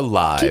 Keeping you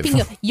alive.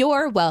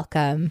 You're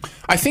welcome.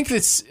 I think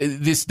this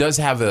does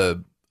have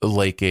a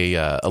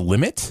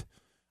limit.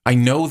 I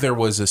know there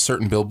was a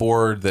certain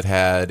billboard that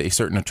had a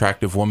certain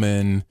attractive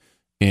woman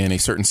in a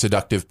certain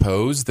seductive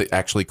pose that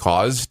actually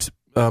caused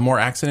more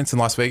accidents in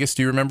Las Vegas.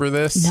 Do you remember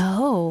this?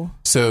 No.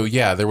 So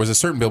yeah, there was a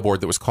certain billboard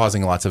that was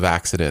causing lots of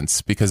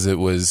accidents because it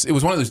was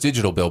one of those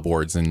digital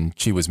billboards and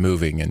she was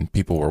moving and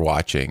people were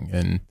watching.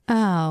 And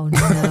oh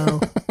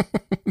no.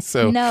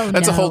 So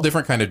that's a whole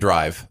different kind of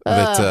drive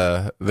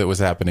that was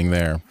happening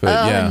there.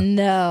 But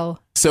no.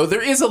 So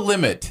there is a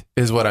limit,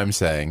 is what I'm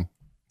saying,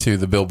 to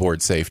the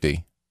billboard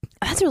safety.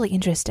 That's really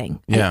interesting.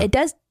 Yeah. It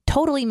does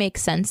totally make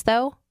sense,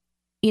 though,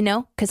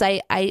 because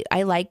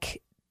I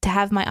like to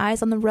have my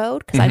eyes on the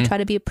road because I try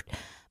to be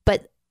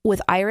but with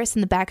Iris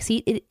in the back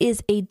seat, it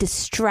is a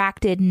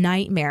distracted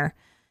nightmare.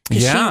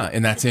 Yeah,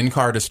 and that's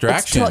in-car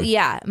distraction.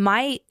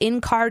 My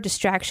in-car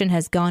distraction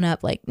has gone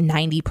up like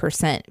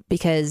 90%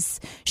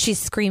 because she's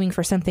screaming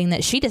for something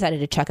that she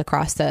decided to chuck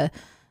across the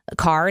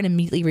car and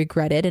immediately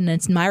regretted, and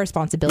it's my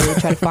responsibility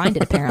to try to find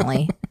it,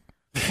 apparently.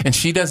 And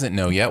she doesn't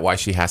know yet why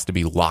she has to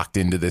be locked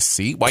into this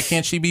seat. Why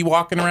can't she be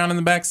walking around in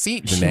the back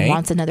seat, Danae? She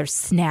wants another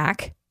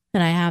snack,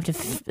 and I have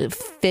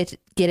to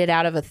get it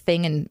out of a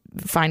thing and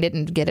find it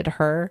and get it to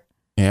her.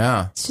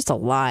 Yeah. It's just a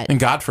lot. And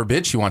God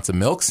forbid she wants a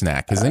milk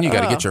snack, because then you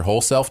got to get your whole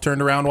self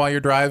turned around while you're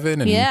driving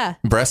and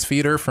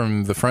breastfeed her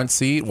from the front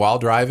seat while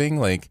driving.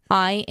 Like,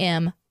 I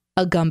am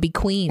a Gumby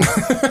queen.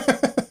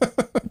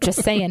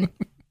 Just saying.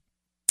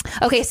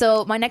 Okay,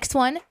 so my next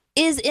one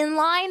is in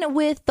line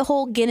with the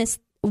whole Guinness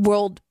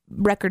World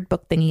Record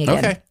book thingy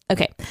again.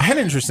 Okay. I had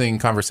an interesting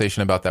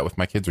conversation about that with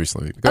my kids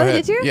recently. Go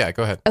ahead. Did you? Yeah,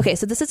 go ahead. Okay,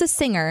 so this is a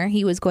singer.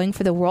 He was going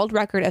for the world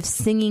record of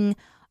singing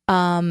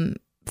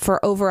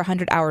for over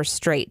 100 hours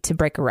straight to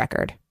break a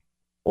record.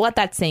 Let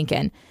that sink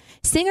in.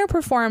 Singer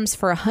performs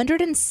for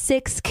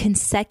 106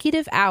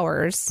 consecutive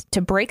hours to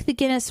break the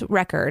Guinness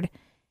record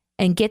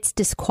and gets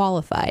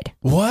disqualified.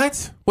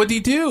 What? What did he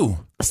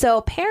do? So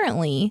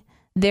apparently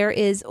there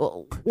is,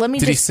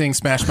 Did he sing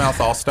Smash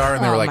Mouth All-Star?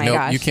 And they were like,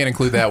 nope, you can't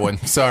include that one.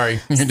 Sorry,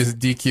 you're just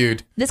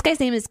DQ'd. This guy's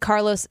name is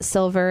Carlos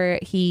Silver.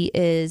 He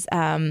is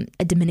a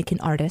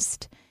Dominican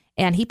artist,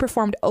 and he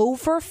performed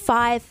over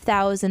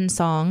 5,000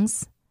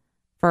 songs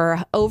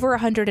for over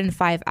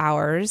 105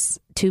 hours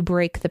to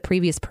break the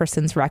previous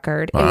person's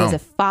record. Wow. It was a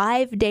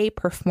 5-day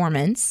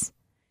performance,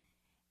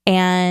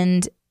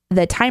 and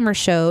the timer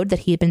showed that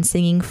he had been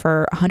singing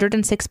for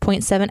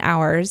 106.7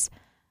 hours.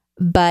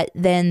 But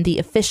then the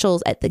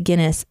officials at the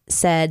Guinness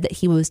said that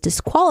he was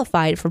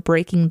disqualified for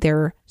breaking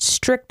their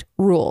strict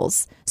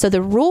rules. So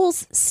the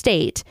rules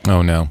state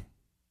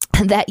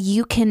that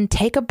you can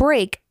take a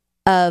break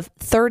of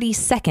 30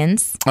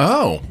 seconds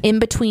in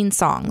between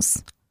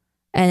songs.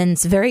 And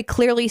it's very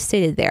clearly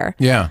stated there.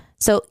 Yeah.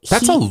 So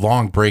that's a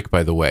long break,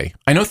 by the way.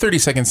 I know 30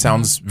 seconds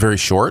sounds very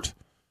short.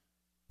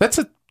 That's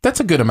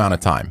a good amount of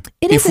time.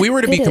 If we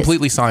were to be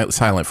completely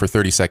silent for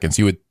 30 seconds,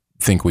 you would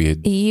think we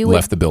had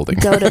left the building.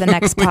 Go to the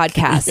next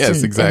podcast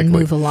exactly. and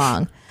move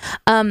along.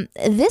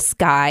 This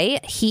guy,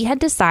 he had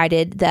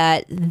decided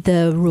that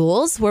the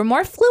rules were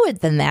more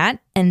fluid than that.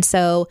 And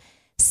so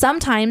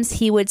Sometimes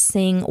he would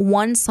sing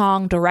one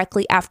song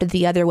directly after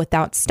the other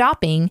without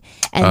stopping.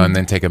 And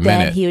then take a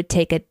minute. Then he would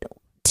take a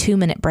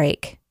 2-minute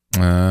break.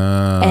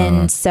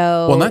 And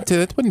so... Well, that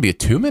wouldn't be a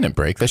 2-minute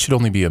break. That should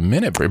only be a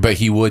minute break. But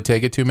he would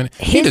take a 2 minute.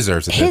 He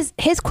deserves it.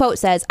 His quote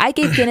says, I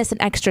gave Guinness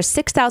an extra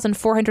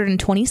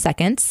 6,420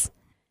 seconds,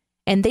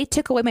 and they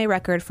took away my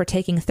record for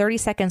taking 30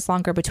 seconds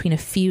longer between a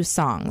few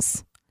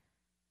songs.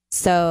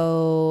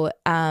 So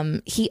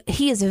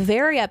he is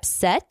very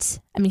upset.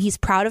 I mean, he's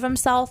proud of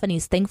himself and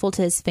he's thankful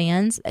to his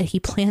fans. He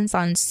plans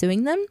on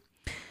suing them.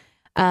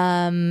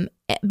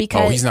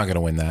 Because he's not going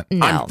to win that.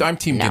 No, I'm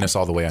Team Guinness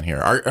all the way on here.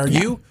 Are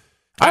you?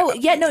 I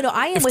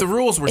am. If the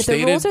rules were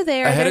stated the rules are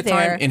there, ahead of time,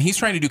 there. and he's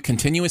trying to do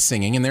continuous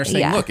singing, and they're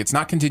saying, look, it's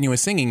not continuous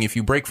singing if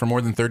you break for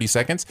more than 30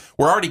 seconds.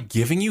 We're already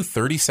giving you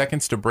 30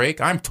 seconds to break.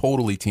 I'm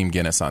totally Team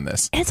Guinness on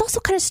this. And it's also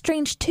kind of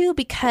strange, too,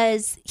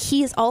 because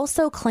he is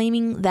also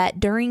claiming that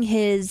during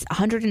his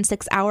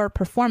 106-hour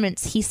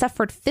performance, he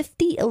suffered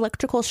 50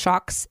 electrical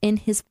shocks in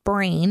his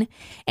brain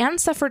and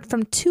suffered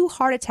from 2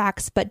 heart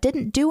attacks, but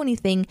didn't do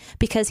anything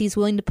because he's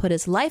willing to put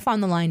his life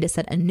on the line to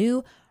set a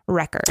new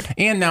record.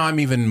 And now I'm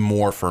even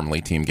more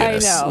firmly Team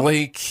Guinness. I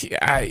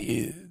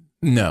know.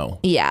 No.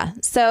 Yeah.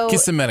 So get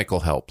some medical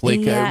help. What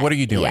are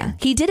you doing? Yeah.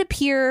 He did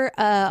appear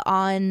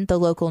on the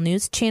local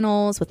news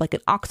channels with like an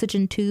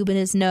oxygen tube in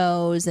his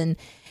nose, and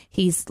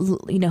he's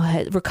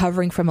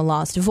recovering from a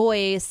lost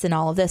voice and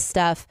all of this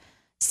stuff.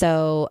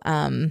 So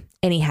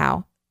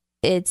anyhow,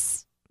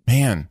 it's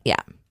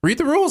read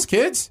the rules,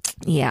 kids.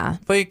 Yeah.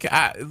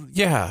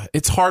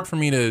 It's hard for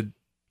me to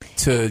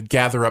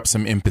gather up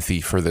some empathy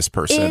for this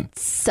person. It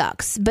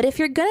sucks. But if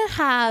you're going to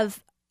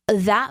have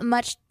that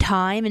much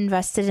time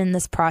invested in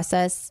this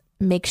process,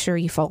 make sure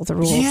you follow the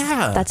rules.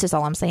 Yeah. That's just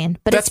all I'm saying.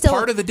 But that's it's still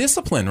part of the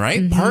discipline, right?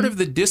 Mm-hmm. Part of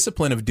the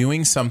discipline of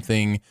doing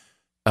something,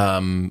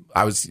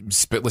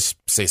 let's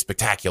say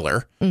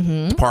spectacular.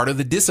 Mm-hmm. Part of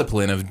the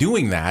discipline of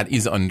doing that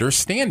is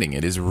understanding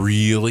it, is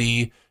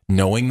really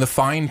knowing the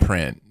fine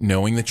print,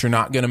 knowing that you're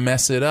not going to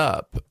mess it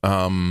up.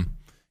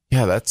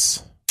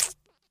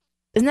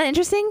 Isn't that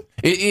interesting?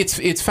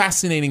 It's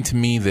fascinating to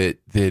me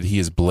that he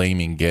is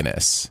blaming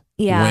Guinness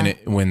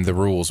when the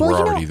rules were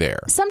already there.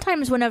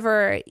 Sometimes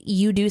whenever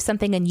you do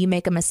something and you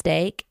make a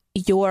mistake,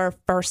 your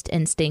first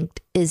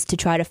instinct is to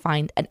try to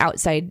find an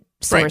outside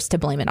source to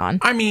blame it on.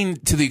 I mean,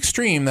 to the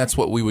extreme, that's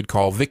what we would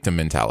call victim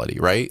mentality,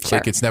 right? Sure.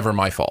 Like, it's never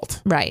my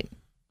fault. Right.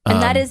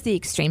 And that is the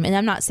extreme. And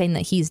I'm not saying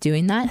that he's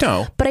doing that.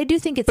 No. But I do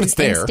think it's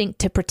an instinct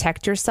to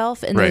protect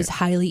yourself in those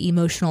highly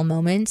emotional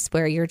moments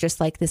where you're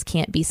just like, this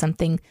can't be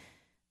something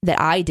that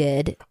I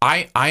did.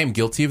 I am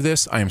guilty of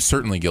this. I am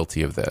certainly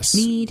guilty of this.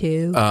 Me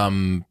too.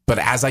 But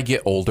as I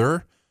get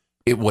older,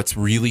 what's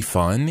really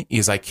fun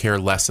is I care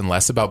less and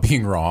less about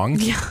being wrong.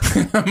 Yeah.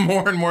 I'm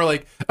more and more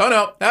like, oh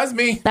no, that was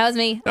me. That was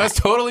me. That was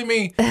totally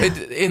me.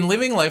 And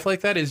living life like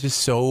that is just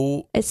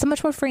so... It's so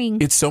much more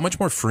freeing. It's so much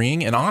more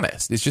freeing and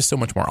honest. It's just so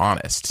much more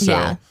honest. So,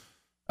 yeah.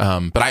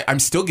 But I'm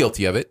still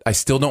guilty of it. I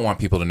still don't want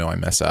people to know I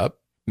mess up.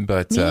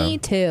 But me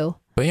too.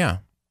 But yeah.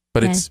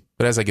 But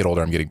as I get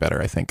older, I'm getting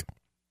better, I think.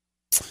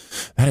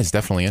 That is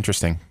definitely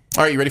interesting.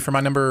 All right, you ready for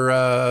my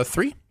number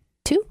 3?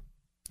 2?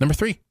 Number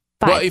 3.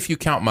 5. Well, if you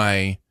count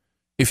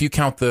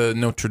the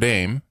Notre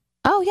Dame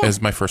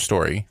as my first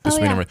story.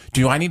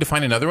 Do I need to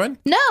find another one?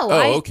 No.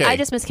 Okay. I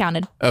just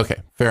miscounted. Okay,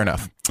 fair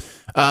enough.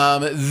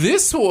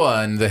 This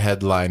one, the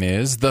headline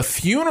is, "The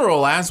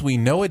funeral as we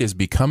know it is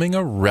becoming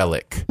a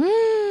relic.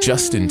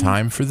 Just in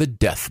time for the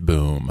death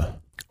boom."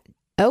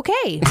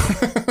 Okay.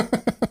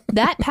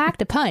 That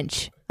packed a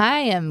punch. I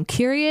am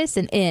curious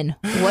and in.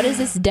 What is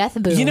this death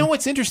boom? You know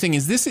what's interesting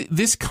is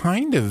this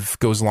kind of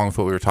goes along with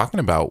what we were talking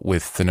about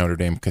with the Notre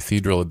Dame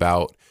Cathedral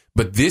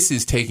but this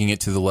is taking it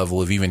to the level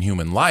of even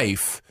human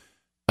life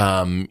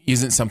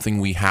isn't something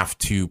we have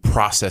to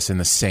process in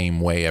the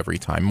same way every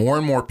time. More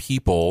and more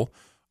people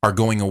are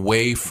going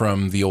away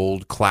from the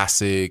old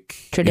classic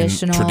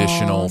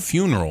traditional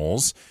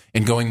funerals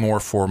and going more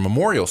for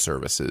memorial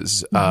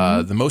services.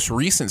 Mm-hmm. The most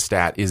recent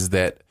stat is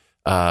that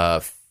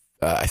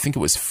I think it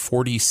was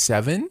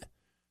 47%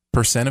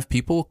 of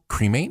people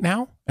cremate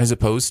now as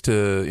opposed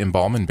to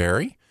embalm and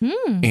bury.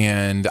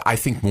 And I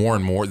think more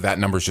and more that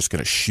number is just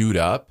going to shoot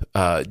up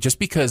just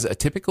because a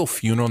typical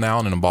funeral now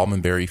and an embalm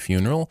and bury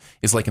funeral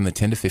is like in the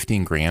 10 to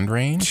 15 grand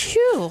range.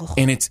 Phew.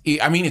 And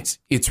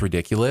it's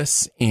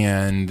ridiculous.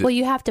 And well,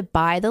 you have to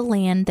buy the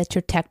land that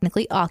you're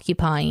technically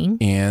occupying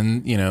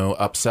and,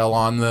 upsell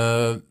on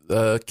the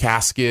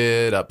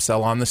casket,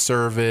 upsell on the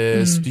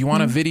service. Do you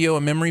want a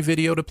memory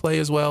video to play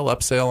as well?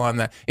 Upsell on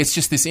that. It's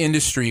just this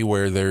industry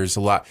where there's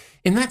a lot,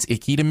 and that's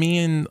icky to me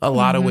in a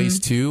lot of ways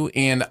too.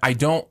 And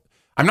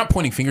I'm not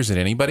pointing fingers at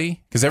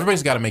anybody because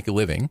everybody's got to make a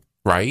living,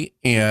 right?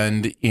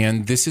 And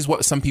this is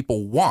what some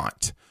people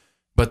want.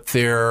 But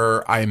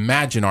there, I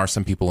imagine, are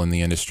some people in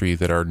the industry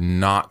that are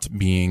not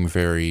being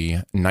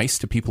very nice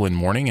to people in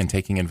mourning and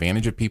taking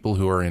advantage of people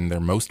who are in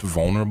their most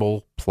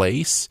vulnerable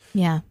place.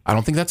 Yeah. I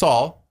don't think that's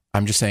all.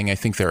 I'm just saying I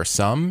think there are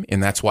some,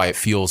 and that's why it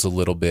feels a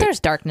little bit...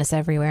 There's darkness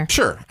everywhere.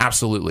 Sure,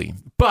 absolutely.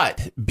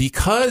 But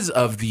because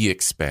of the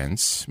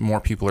expense, more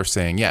people are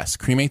saying, yes,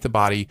 cremate the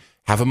body,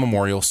 have a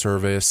memorial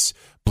service,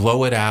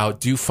 blow it out,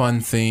 do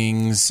fun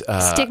things.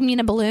 Stick me in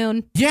a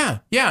balloon. Yeah.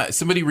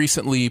 Somebody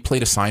recently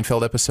played a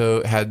Seinfeld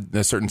episode, had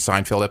a certain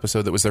Seinfeld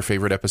episode that was their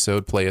favorite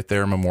episode, play at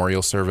their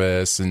memorial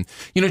service. And,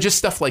 just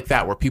stuff like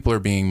that where people are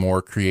being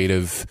more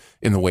creative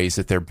in the ways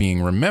that they're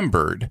being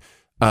remembered.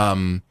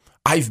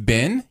 I've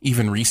been,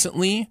 even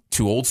recently,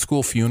 to old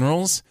school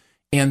funerals,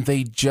 and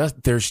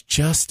there's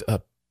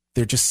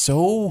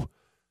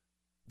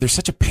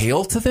such a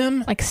pale to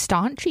them. Like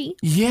staunchy?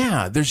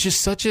 Yeah, there's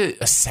just such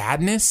a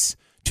sadness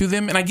to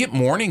them. And I get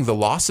mourning the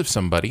loss of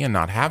somebody and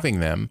not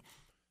having them,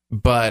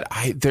 but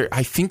I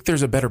think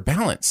there's a better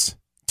balance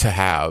to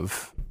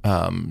have.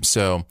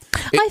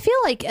 I feel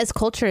like as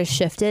culture has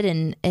shifted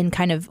and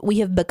kind of we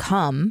have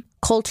become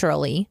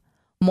culturally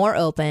more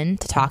open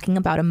to talking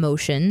about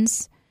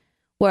emotions.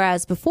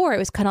 Whereas before it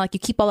was kind of like you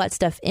keep all that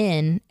stuff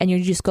in and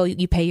you just go,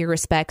 you pay your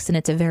respects and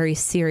it's a very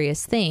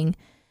serious thing.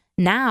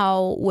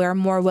 Now we're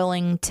more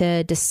willing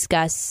to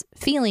discuss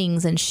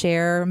feelings and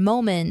share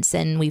moments,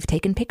 and we've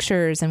taken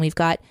pictures and we've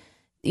got,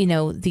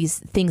 these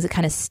things that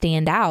kind of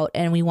stand out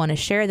and we want to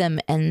share them.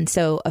 And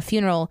so a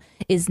funeral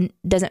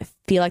doesn't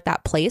feel like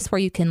that place where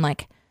you can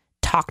like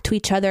talk to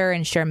each other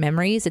and share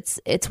memories.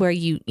 It's where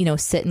you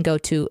sit and go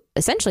to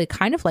essentially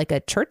kind of like a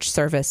church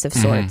service of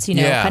sorts,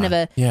 kind of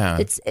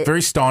it's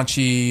very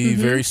staunchy,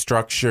 very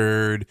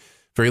structured,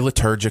 very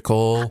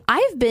liturgical.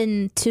 I've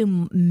been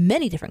to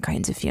many different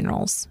kinds of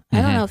funerals.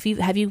 I don't know if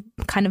have you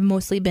kind of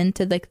mostly been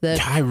to like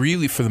the... I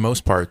really, for the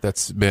most part,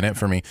 that's been it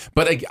for me.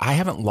 But I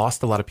haven't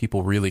lost a lot of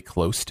people really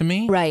close to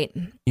me. Right.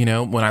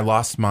 When I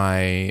lost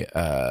my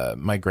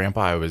my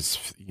grandpa, I was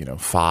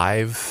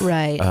 5.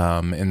 Right.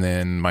 And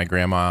then my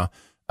grandma,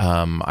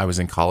 I was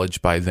in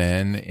college by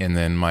then, and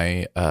then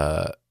my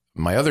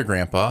other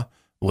grandpa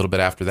a little bit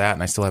after that,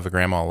 and I still have a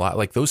grandma a lot.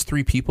 Like those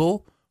 3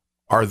 people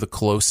are the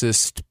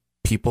closest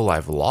people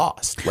I've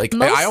lost. Like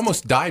I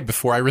almost died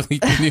before I really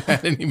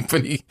had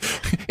anybody.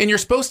 And you're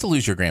supposed to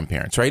lose your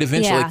grandparents, right?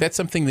 Eventually, like that's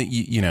something that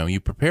you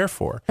prepare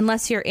for.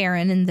 Unless you're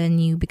Aaron, and then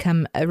you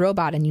become a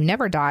robot and you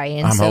never die.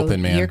 And I'm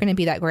hoping, man. You're going to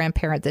be that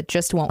grandparent that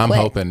just won't I'm quit.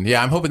 hoping.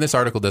 Yeah, I'm hoping this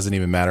article doesn't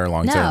even matter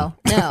long term.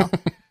 No.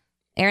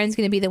 Aaron's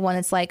going to be the one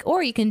that's like,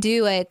 or you can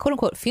do a quote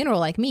unquote funeral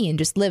like me and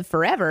just live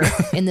forever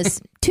in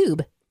this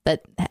tube,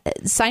 that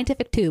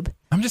scientific tube.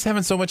 I'm just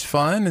having so much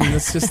fun, and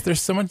it's just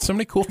there's so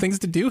many cool things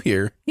to do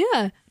here.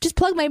 Yeah, just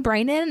plug my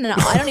brain in, and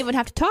I don't even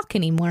have to talk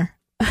anymore.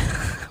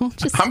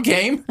 I'm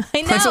game.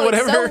 I know. So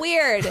it's so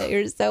weird.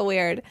 You're so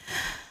weird.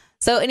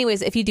 So,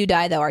 anyways, if you do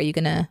die, though, are you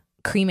gonna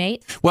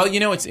cremate? Well,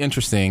 it's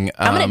interesting.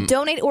 I'm gonna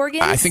donate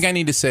organs. I think I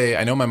need to say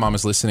I know my mom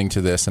is listening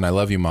to this, and I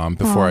love you, Mom.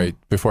 Before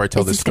I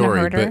tell this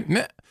story, but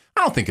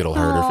I don't think it'll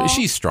hurt her.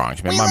 She's strong.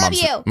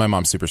 My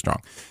mom's super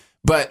strong.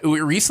 But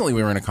recently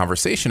we were in a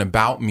conversation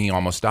about me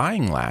almost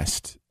dying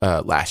last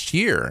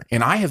year,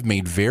 and I have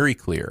made very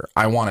clear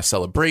I want a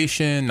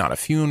celebration, not a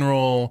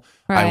funeral.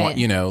 Right. I want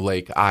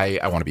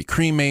I want to be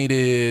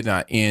cremated.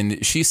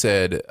 And she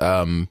said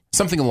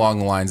something along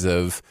the lines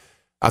of,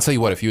 I'll tell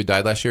you what, if you had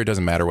died last year, it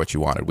doesn't matter what you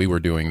wanted. We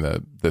were doing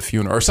the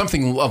funeral or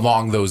something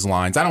along those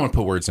lines. I don't want to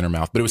put words in her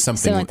mouth, but it was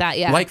something like that,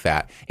 yeah. Like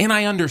that. And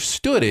I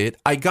understood it.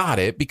 I got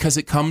it because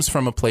it comes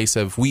from a place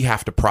of we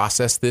have to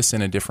process this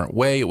in a different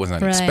way. It was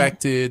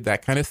unexpected,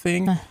 that kind of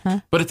thing.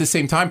 But at the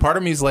same time, part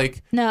of me is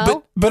like,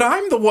 no, but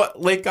I'm the one.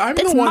 Like I'm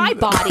the one.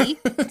 It's my body.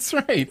 That's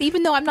right.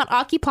 Even though I'm not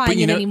occupying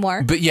it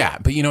anymore. But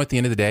at the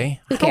end of the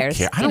day, who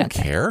cares? I don't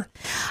care.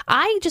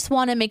 I just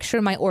want to make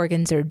sure my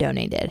organs are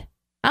donated.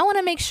 I want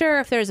to make sure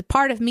if there's a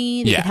part of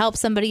me that can help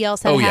somebody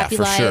else have a happy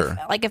life. Sure.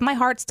 Like if my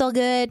heart's still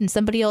good and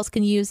somebody else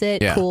can use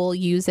it, cool,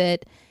 use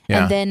it.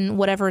 Yeah. And then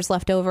whatever's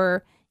left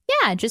over,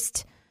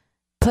 just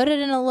put it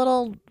in a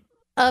little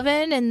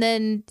oven and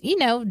then,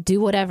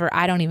 do whatever.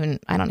 I don't even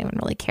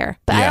really care.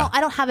 But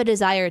I don't have a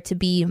desire to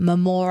be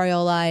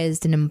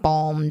memorialized and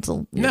embalmed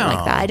like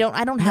that. I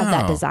don't have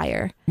that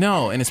desire.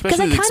 No, and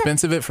especially the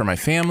expense of it for my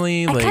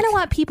family. I kind of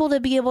want people to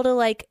be able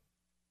to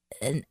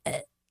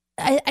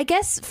I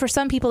guess for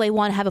some people, they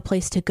want to have a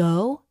place to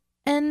go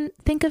and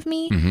think of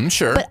me. Mm-hmm,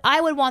 sure. But I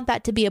would want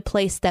that to be a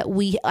place that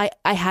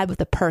I had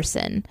with a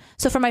person.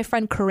 So for my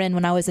friend Corinne,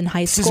 when I was in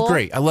high school. This is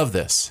great. I love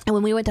this. And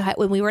when we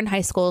were in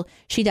high school,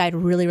 she died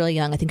really, really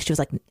young. I think she was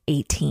like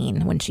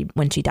 18 when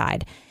she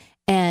died.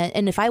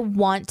 And if I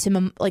want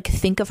to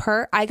think of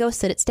her, I go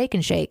sit at Steak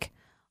and Shake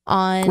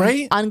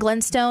on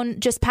Glenstone,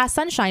 just past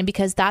Sunshine,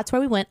 because that's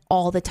where we went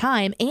all the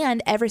time.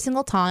 And every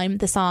single time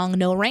the song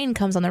No Rain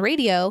comes on the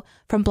radio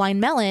from Blind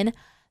Melon,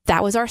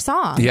 that was our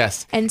song.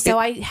 Yes. And so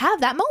I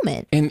have that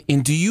moment.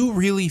 And do you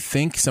really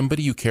think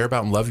somebody you care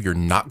about and love, you're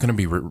not going to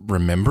be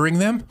remembering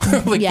them?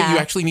 That you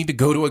actually need to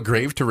go to a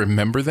grave to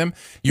remember them?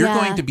 You're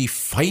going to be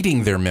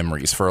fighting their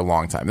memories for a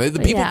long time. The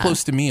people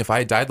close to me, if I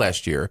had died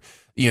last year,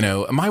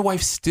 my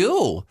wife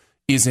still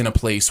is in a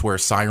place where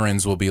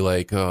sirens will be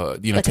like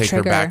take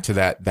her back to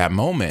that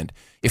moment.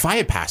 If I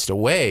had passed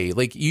away,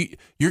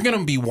 you're going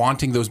to be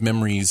wanting those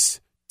memories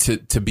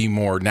to be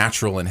more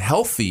natural and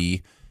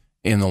healthy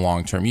in the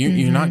long term,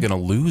 you're not going to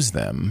lose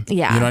them.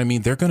 Yeah. You know what I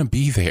mean? They're going to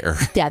be there.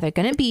 Yeah, they're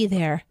going to be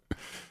there.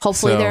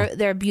 Hopefully So-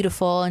 they're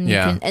beautiful and you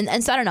Yeah. can,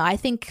 and so I don't know. I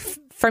think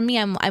for me,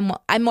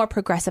 I'm more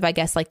progressive, I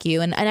guess, like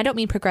you. And I don't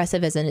mean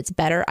progressive as in it's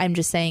better. I'm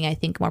just saying I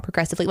think more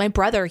progressively. My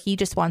brother, he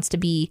just wants to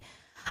be,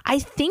 I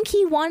think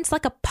he wants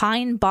like a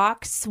pine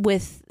box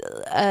with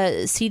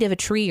a seed of a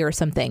tree or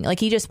something. Like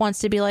he just wants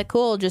to be like,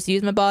 cool, just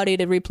use my body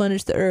to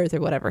replenish the earth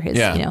or whatever his,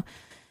 Yeah. you know.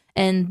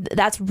 And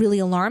that's really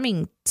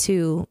alarming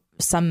to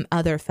some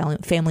other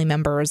family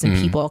members and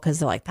people because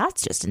they're like,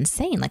 that's just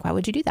insane. Like, why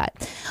would you do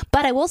that?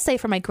 But I will say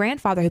for my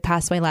grandfather who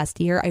passed away last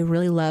year, I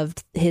really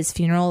loved his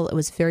funeral. It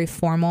was very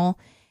formal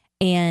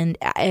and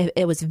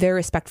it was very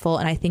respectful.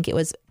 And I think it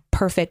was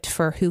perfect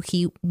for who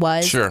he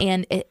was. Sure.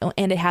 And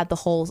it had the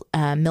whole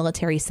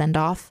military send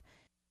off.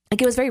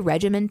 Like it was very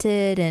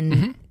regimented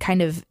and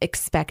kind of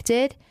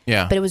expected.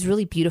 Yeah. But it was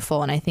really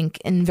beautiful and I think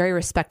and very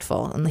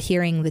respectful and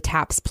hearing the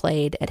taps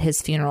played at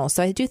his funeral.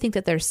 So I do think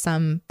that there's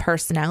some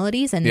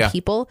personalities and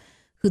people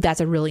who that's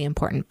a really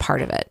important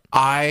part of it.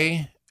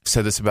 I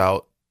said this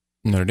about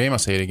Notre Dame. I'll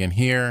say it again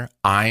here.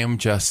 I am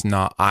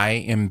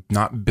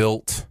not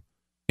built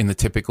in the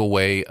typical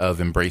way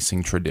of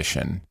embracing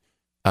tradition,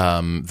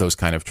 those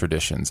kind of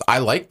traditions. I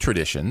like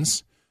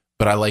traditions,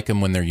 but I like them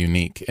when they're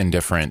unique and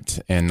different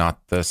and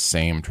not the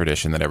same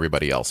tradition that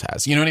everybody else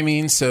has. You know what I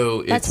mean?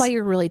 So That's why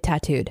you're really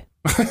tattooed.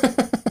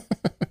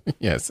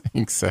 Yes,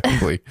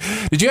 exactly.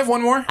 Did you have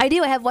one more? I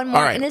do. I have one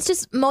more. All right. And it's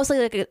just mostly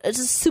like it's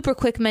a super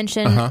quick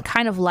mention,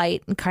 kind of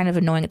light and kind of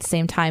annoying at the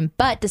same time.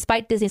 But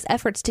despite Disney's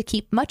efforts to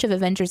keep much of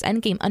Avengers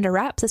Endgame under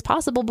wraps as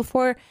possible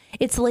before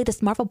its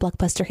latest Marvel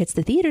blockbuster hits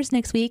the theaters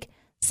next week,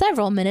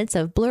 several minutes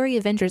of blurry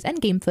Avengers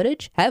Endgame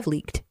footage have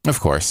leaked. Of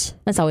course.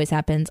 This always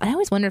happens. I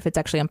always wonder if it's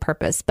actually on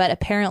purpose, but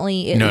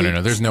apparently it No.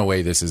 leaked. There's no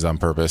way this is on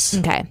purpose.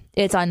 Okay.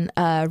 It's on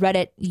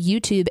Reddit,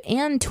 YouTube,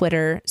 and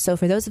Twitter. So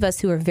for those of us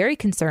who are very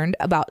concerned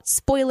about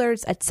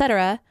spoilers,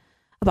 etc.,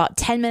 about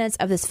 10 minutes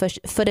of this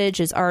footage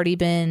has already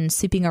been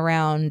sweeping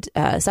around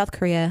South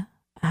Korea.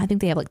 I think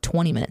they have like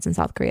 20 minutes in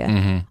South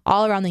Korea,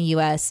 all around the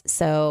U.S.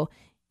 So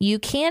you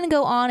can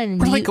go on and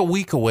We're like a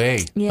week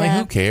away. Yeah. Like,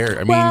 who cares? I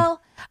mean,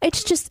 well,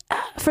 it's just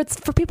for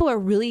people who are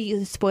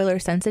really spoiler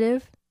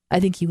sensitive. I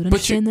think you would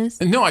understand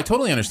this. No, I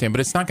totally understand, but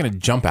it's not going to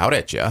jump out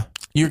at you.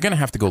 You're going to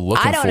have to go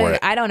looking for it.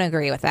 I don't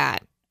agree with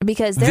that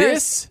because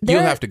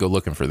You'll have to go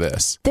looking for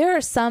this. There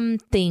are some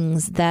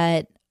things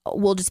that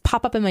will just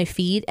pop up in my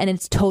feed and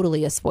it's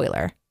totally a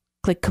spoiler.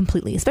 Like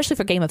completely, especially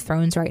for Game of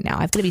Thrones right now.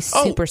 I've got to be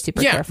super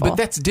careful. But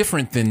that's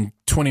different than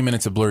 20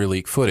 minutes of blurry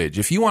leak footage.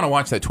 If you want to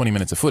watch that 20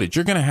 minutes of footage,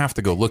 you're going to have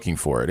to go looking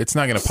for it. It's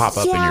not going to pop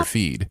up in your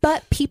feed.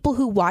 But people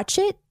who watch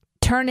it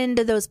turn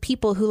into those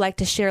people who like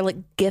to share like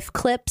GIF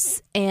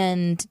clips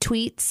and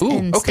tweets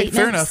and statements,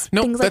 fair enough.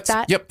 No, things like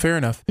that. Yep, fair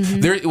enough.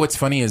 What's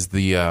funny is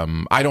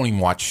I don't even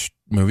watch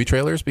movie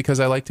trailers because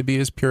I like to be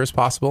as pure as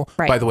possible.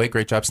 Right. By the way,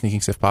 great job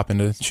sneaking Sif Pop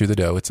into Chew the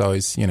Dough. It's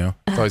always,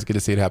 it's always good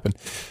to see it happen.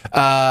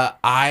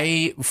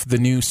 The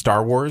new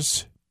Star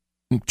Wars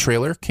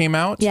trailer came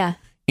out. Yeah.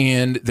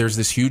 And there's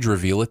this huge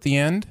reveal at the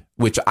end,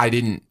 which I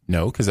didn't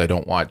know because I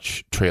don't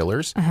watch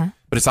trailers.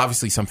 But it's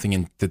obviously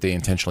something that they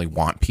intentionally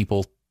want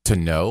people to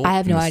know. I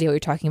have no idea what you're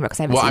talking about because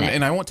I haven't seen it.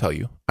 And I won't tell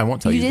you. I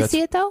won't tell you. You did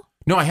see it though?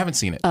 No, I haven't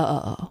seen it.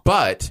 Oh.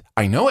 But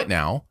I know it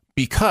now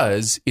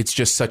because it's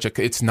just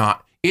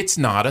it's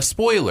not a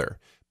spoiler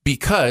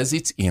because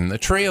it's in the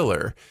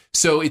trailer.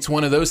 So it's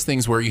one of those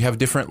things where you have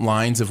different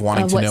lines of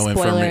wanting to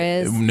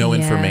know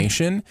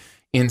information.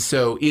 And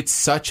so it's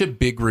such a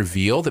big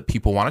reveal that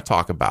people want to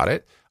talk about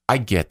it. I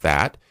get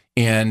that.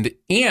 And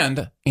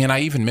I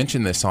even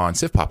mentioned this on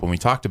Sif Pop when we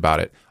talked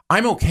about it.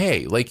 I'm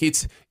okay. Like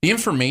the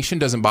information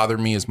doesn't bother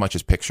me as much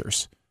as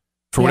pictures.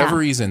 For whatever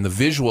reason, the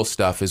visual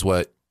stuff is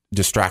what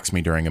distracts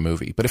me during a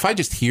movie. But if I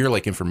just hear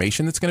like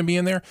information that's going to be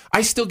in there,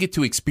 I still get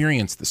to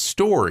experience the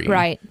story.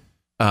 Right.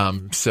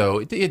 So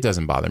it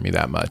doesn't bother me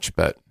that much,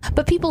 but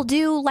people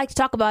do like to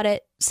talk about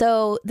it.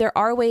 So there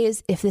are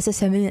ways, if this is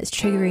something that's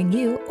triggering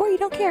you or you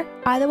don't care,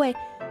 either way,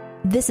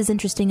 this is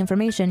interesting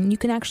information. You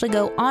can actually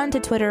go on to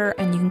Twitter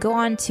and you can go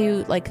on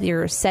to like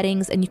your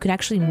settings and you can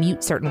actually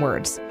mute certain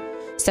words.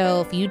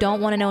 So if you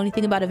don't want to know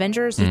anything about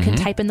Avengers, you can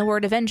type in the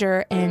word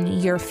Avenger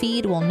and your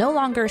feed will no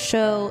longer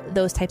show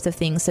those types of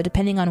things. So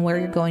depending on where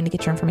you're going to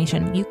get your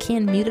information, you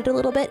can mute it a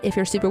little bit if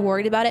you're super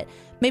worried about it.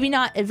 Maybe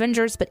not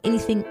Avengers, but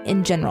anything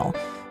in general.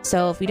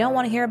 So if you don't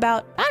want to hear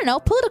about, I don't know,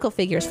 political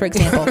figures, for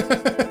example.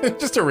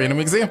 just a random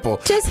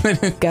example. Just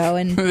go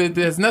and... It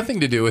has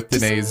nothing to do with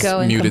Danae's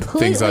muted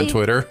things on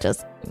Twitter.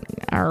 Just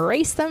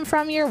erase them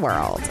from your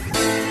world.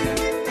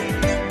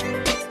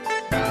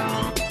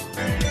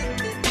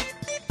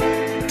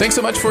 Thanks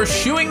so much for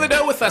chewing the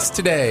dough with us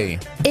today.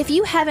 If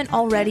you haven't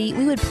already,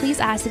 we would please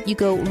ask that you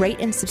go rate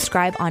and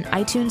subscribe on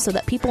iTunes so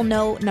that people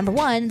know, number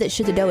one, that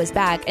Chew the Dough is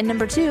back, and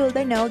number two,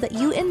 they know that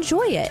you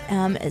enjoy it.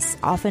 It's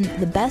often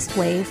the best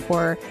way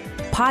for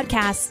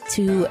podcasts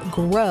to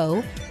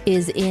grow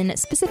is in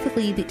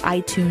specifically the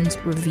iTunes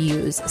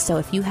reviews. So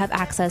if you have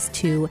access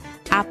to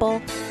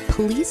Apple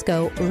please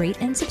go rate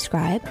and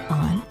subscribe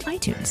on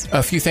iTunes.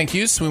 A few thank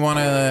yous we want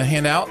to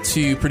hand out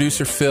to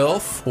producer Phil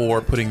for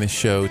putting the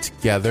show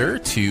together,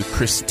 to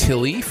Chris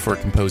Tilley for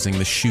composing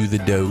the Shoe the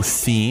Dough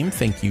theme.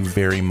 Thank you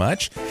very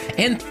much.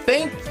 And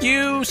thank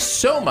you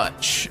so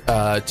much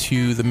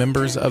to the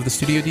members of the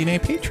Studio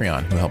DNA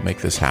Patreon who helped make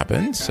this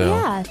happen. So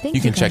yeah, you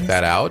can check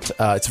that out.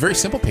 It's a very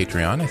simple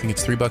Patreon. I think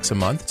it's $3 a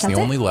month. It's the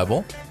only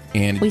level.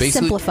 And we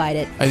simplified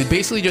it. It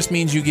basically just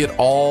means you get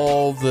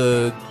all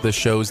the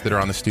shows that are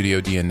on the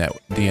Studio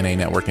DNA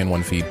Network in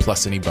one feed,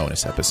 plus any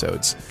bonus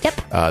episodes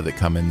that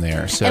come in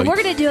there. So, and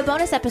we're going to do a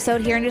bonus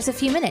episode here in just a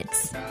few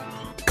minutes.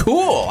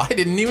 Cool. I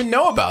didn't even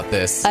know about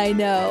this. I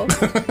know.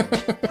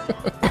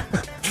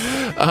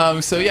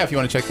 So yeah, if you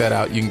want to check that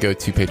out, you can go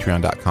to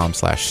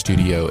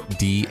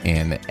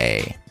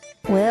patreon.com/StudioDNA.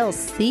 We'll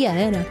see you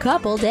in a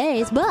couple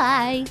days.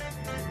 Bye.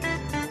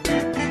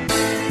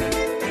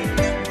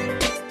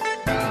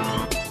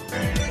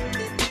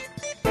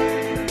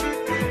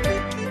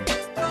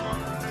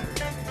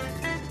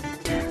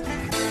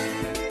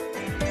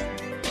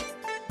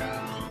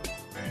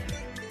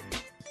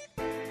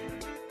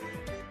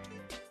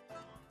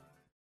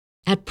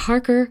 At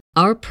Parker,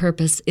 our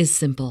purpose is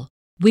simple.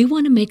 We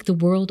want to make the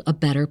world a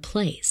better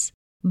place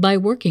by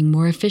working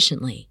more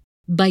efficiently,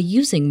 by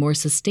using more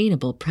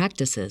sustainable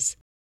practices,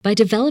 by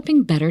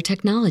developing better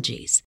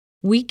technologies.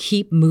 We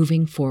keep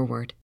moving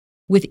forward.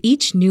 With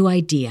each new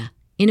idea,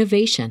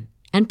 innovation,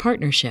 and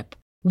partnership,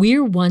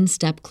 we're one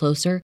step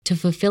closer to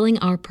fulfilling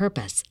our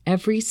purpose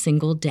every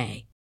single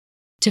day.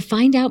 To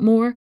find out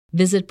more,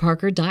 visit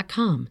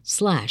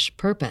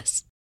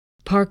parker.com/purpose.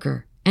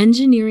 Parker,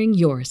 engineering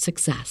your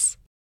success.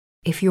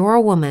 If you're a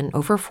woman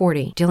over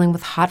 40 dealing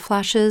with hot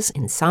flashes,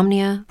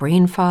 insomnia,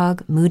 brain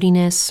fog,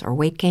 moodiness, or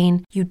weight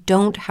gain, you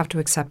don't have to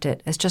accept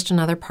it as just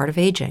another part of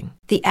aging.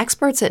 The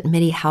experts at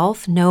MIDI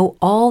Health know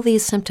all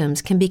these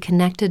symptoms can be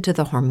connected to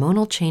the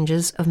hormonal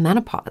changes of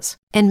menopause.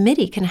 And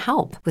MIDI can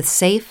help with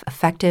safe,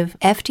 effective,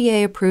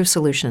 FDA-approved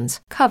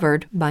solutions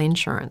covered by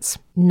insurance.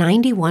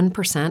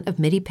 91% of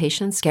MIDI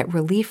patients get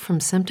relief from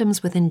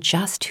symptoms within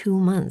just 2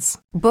 months.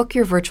 Book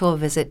your virtual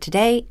visit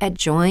today at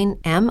joinmidi.com.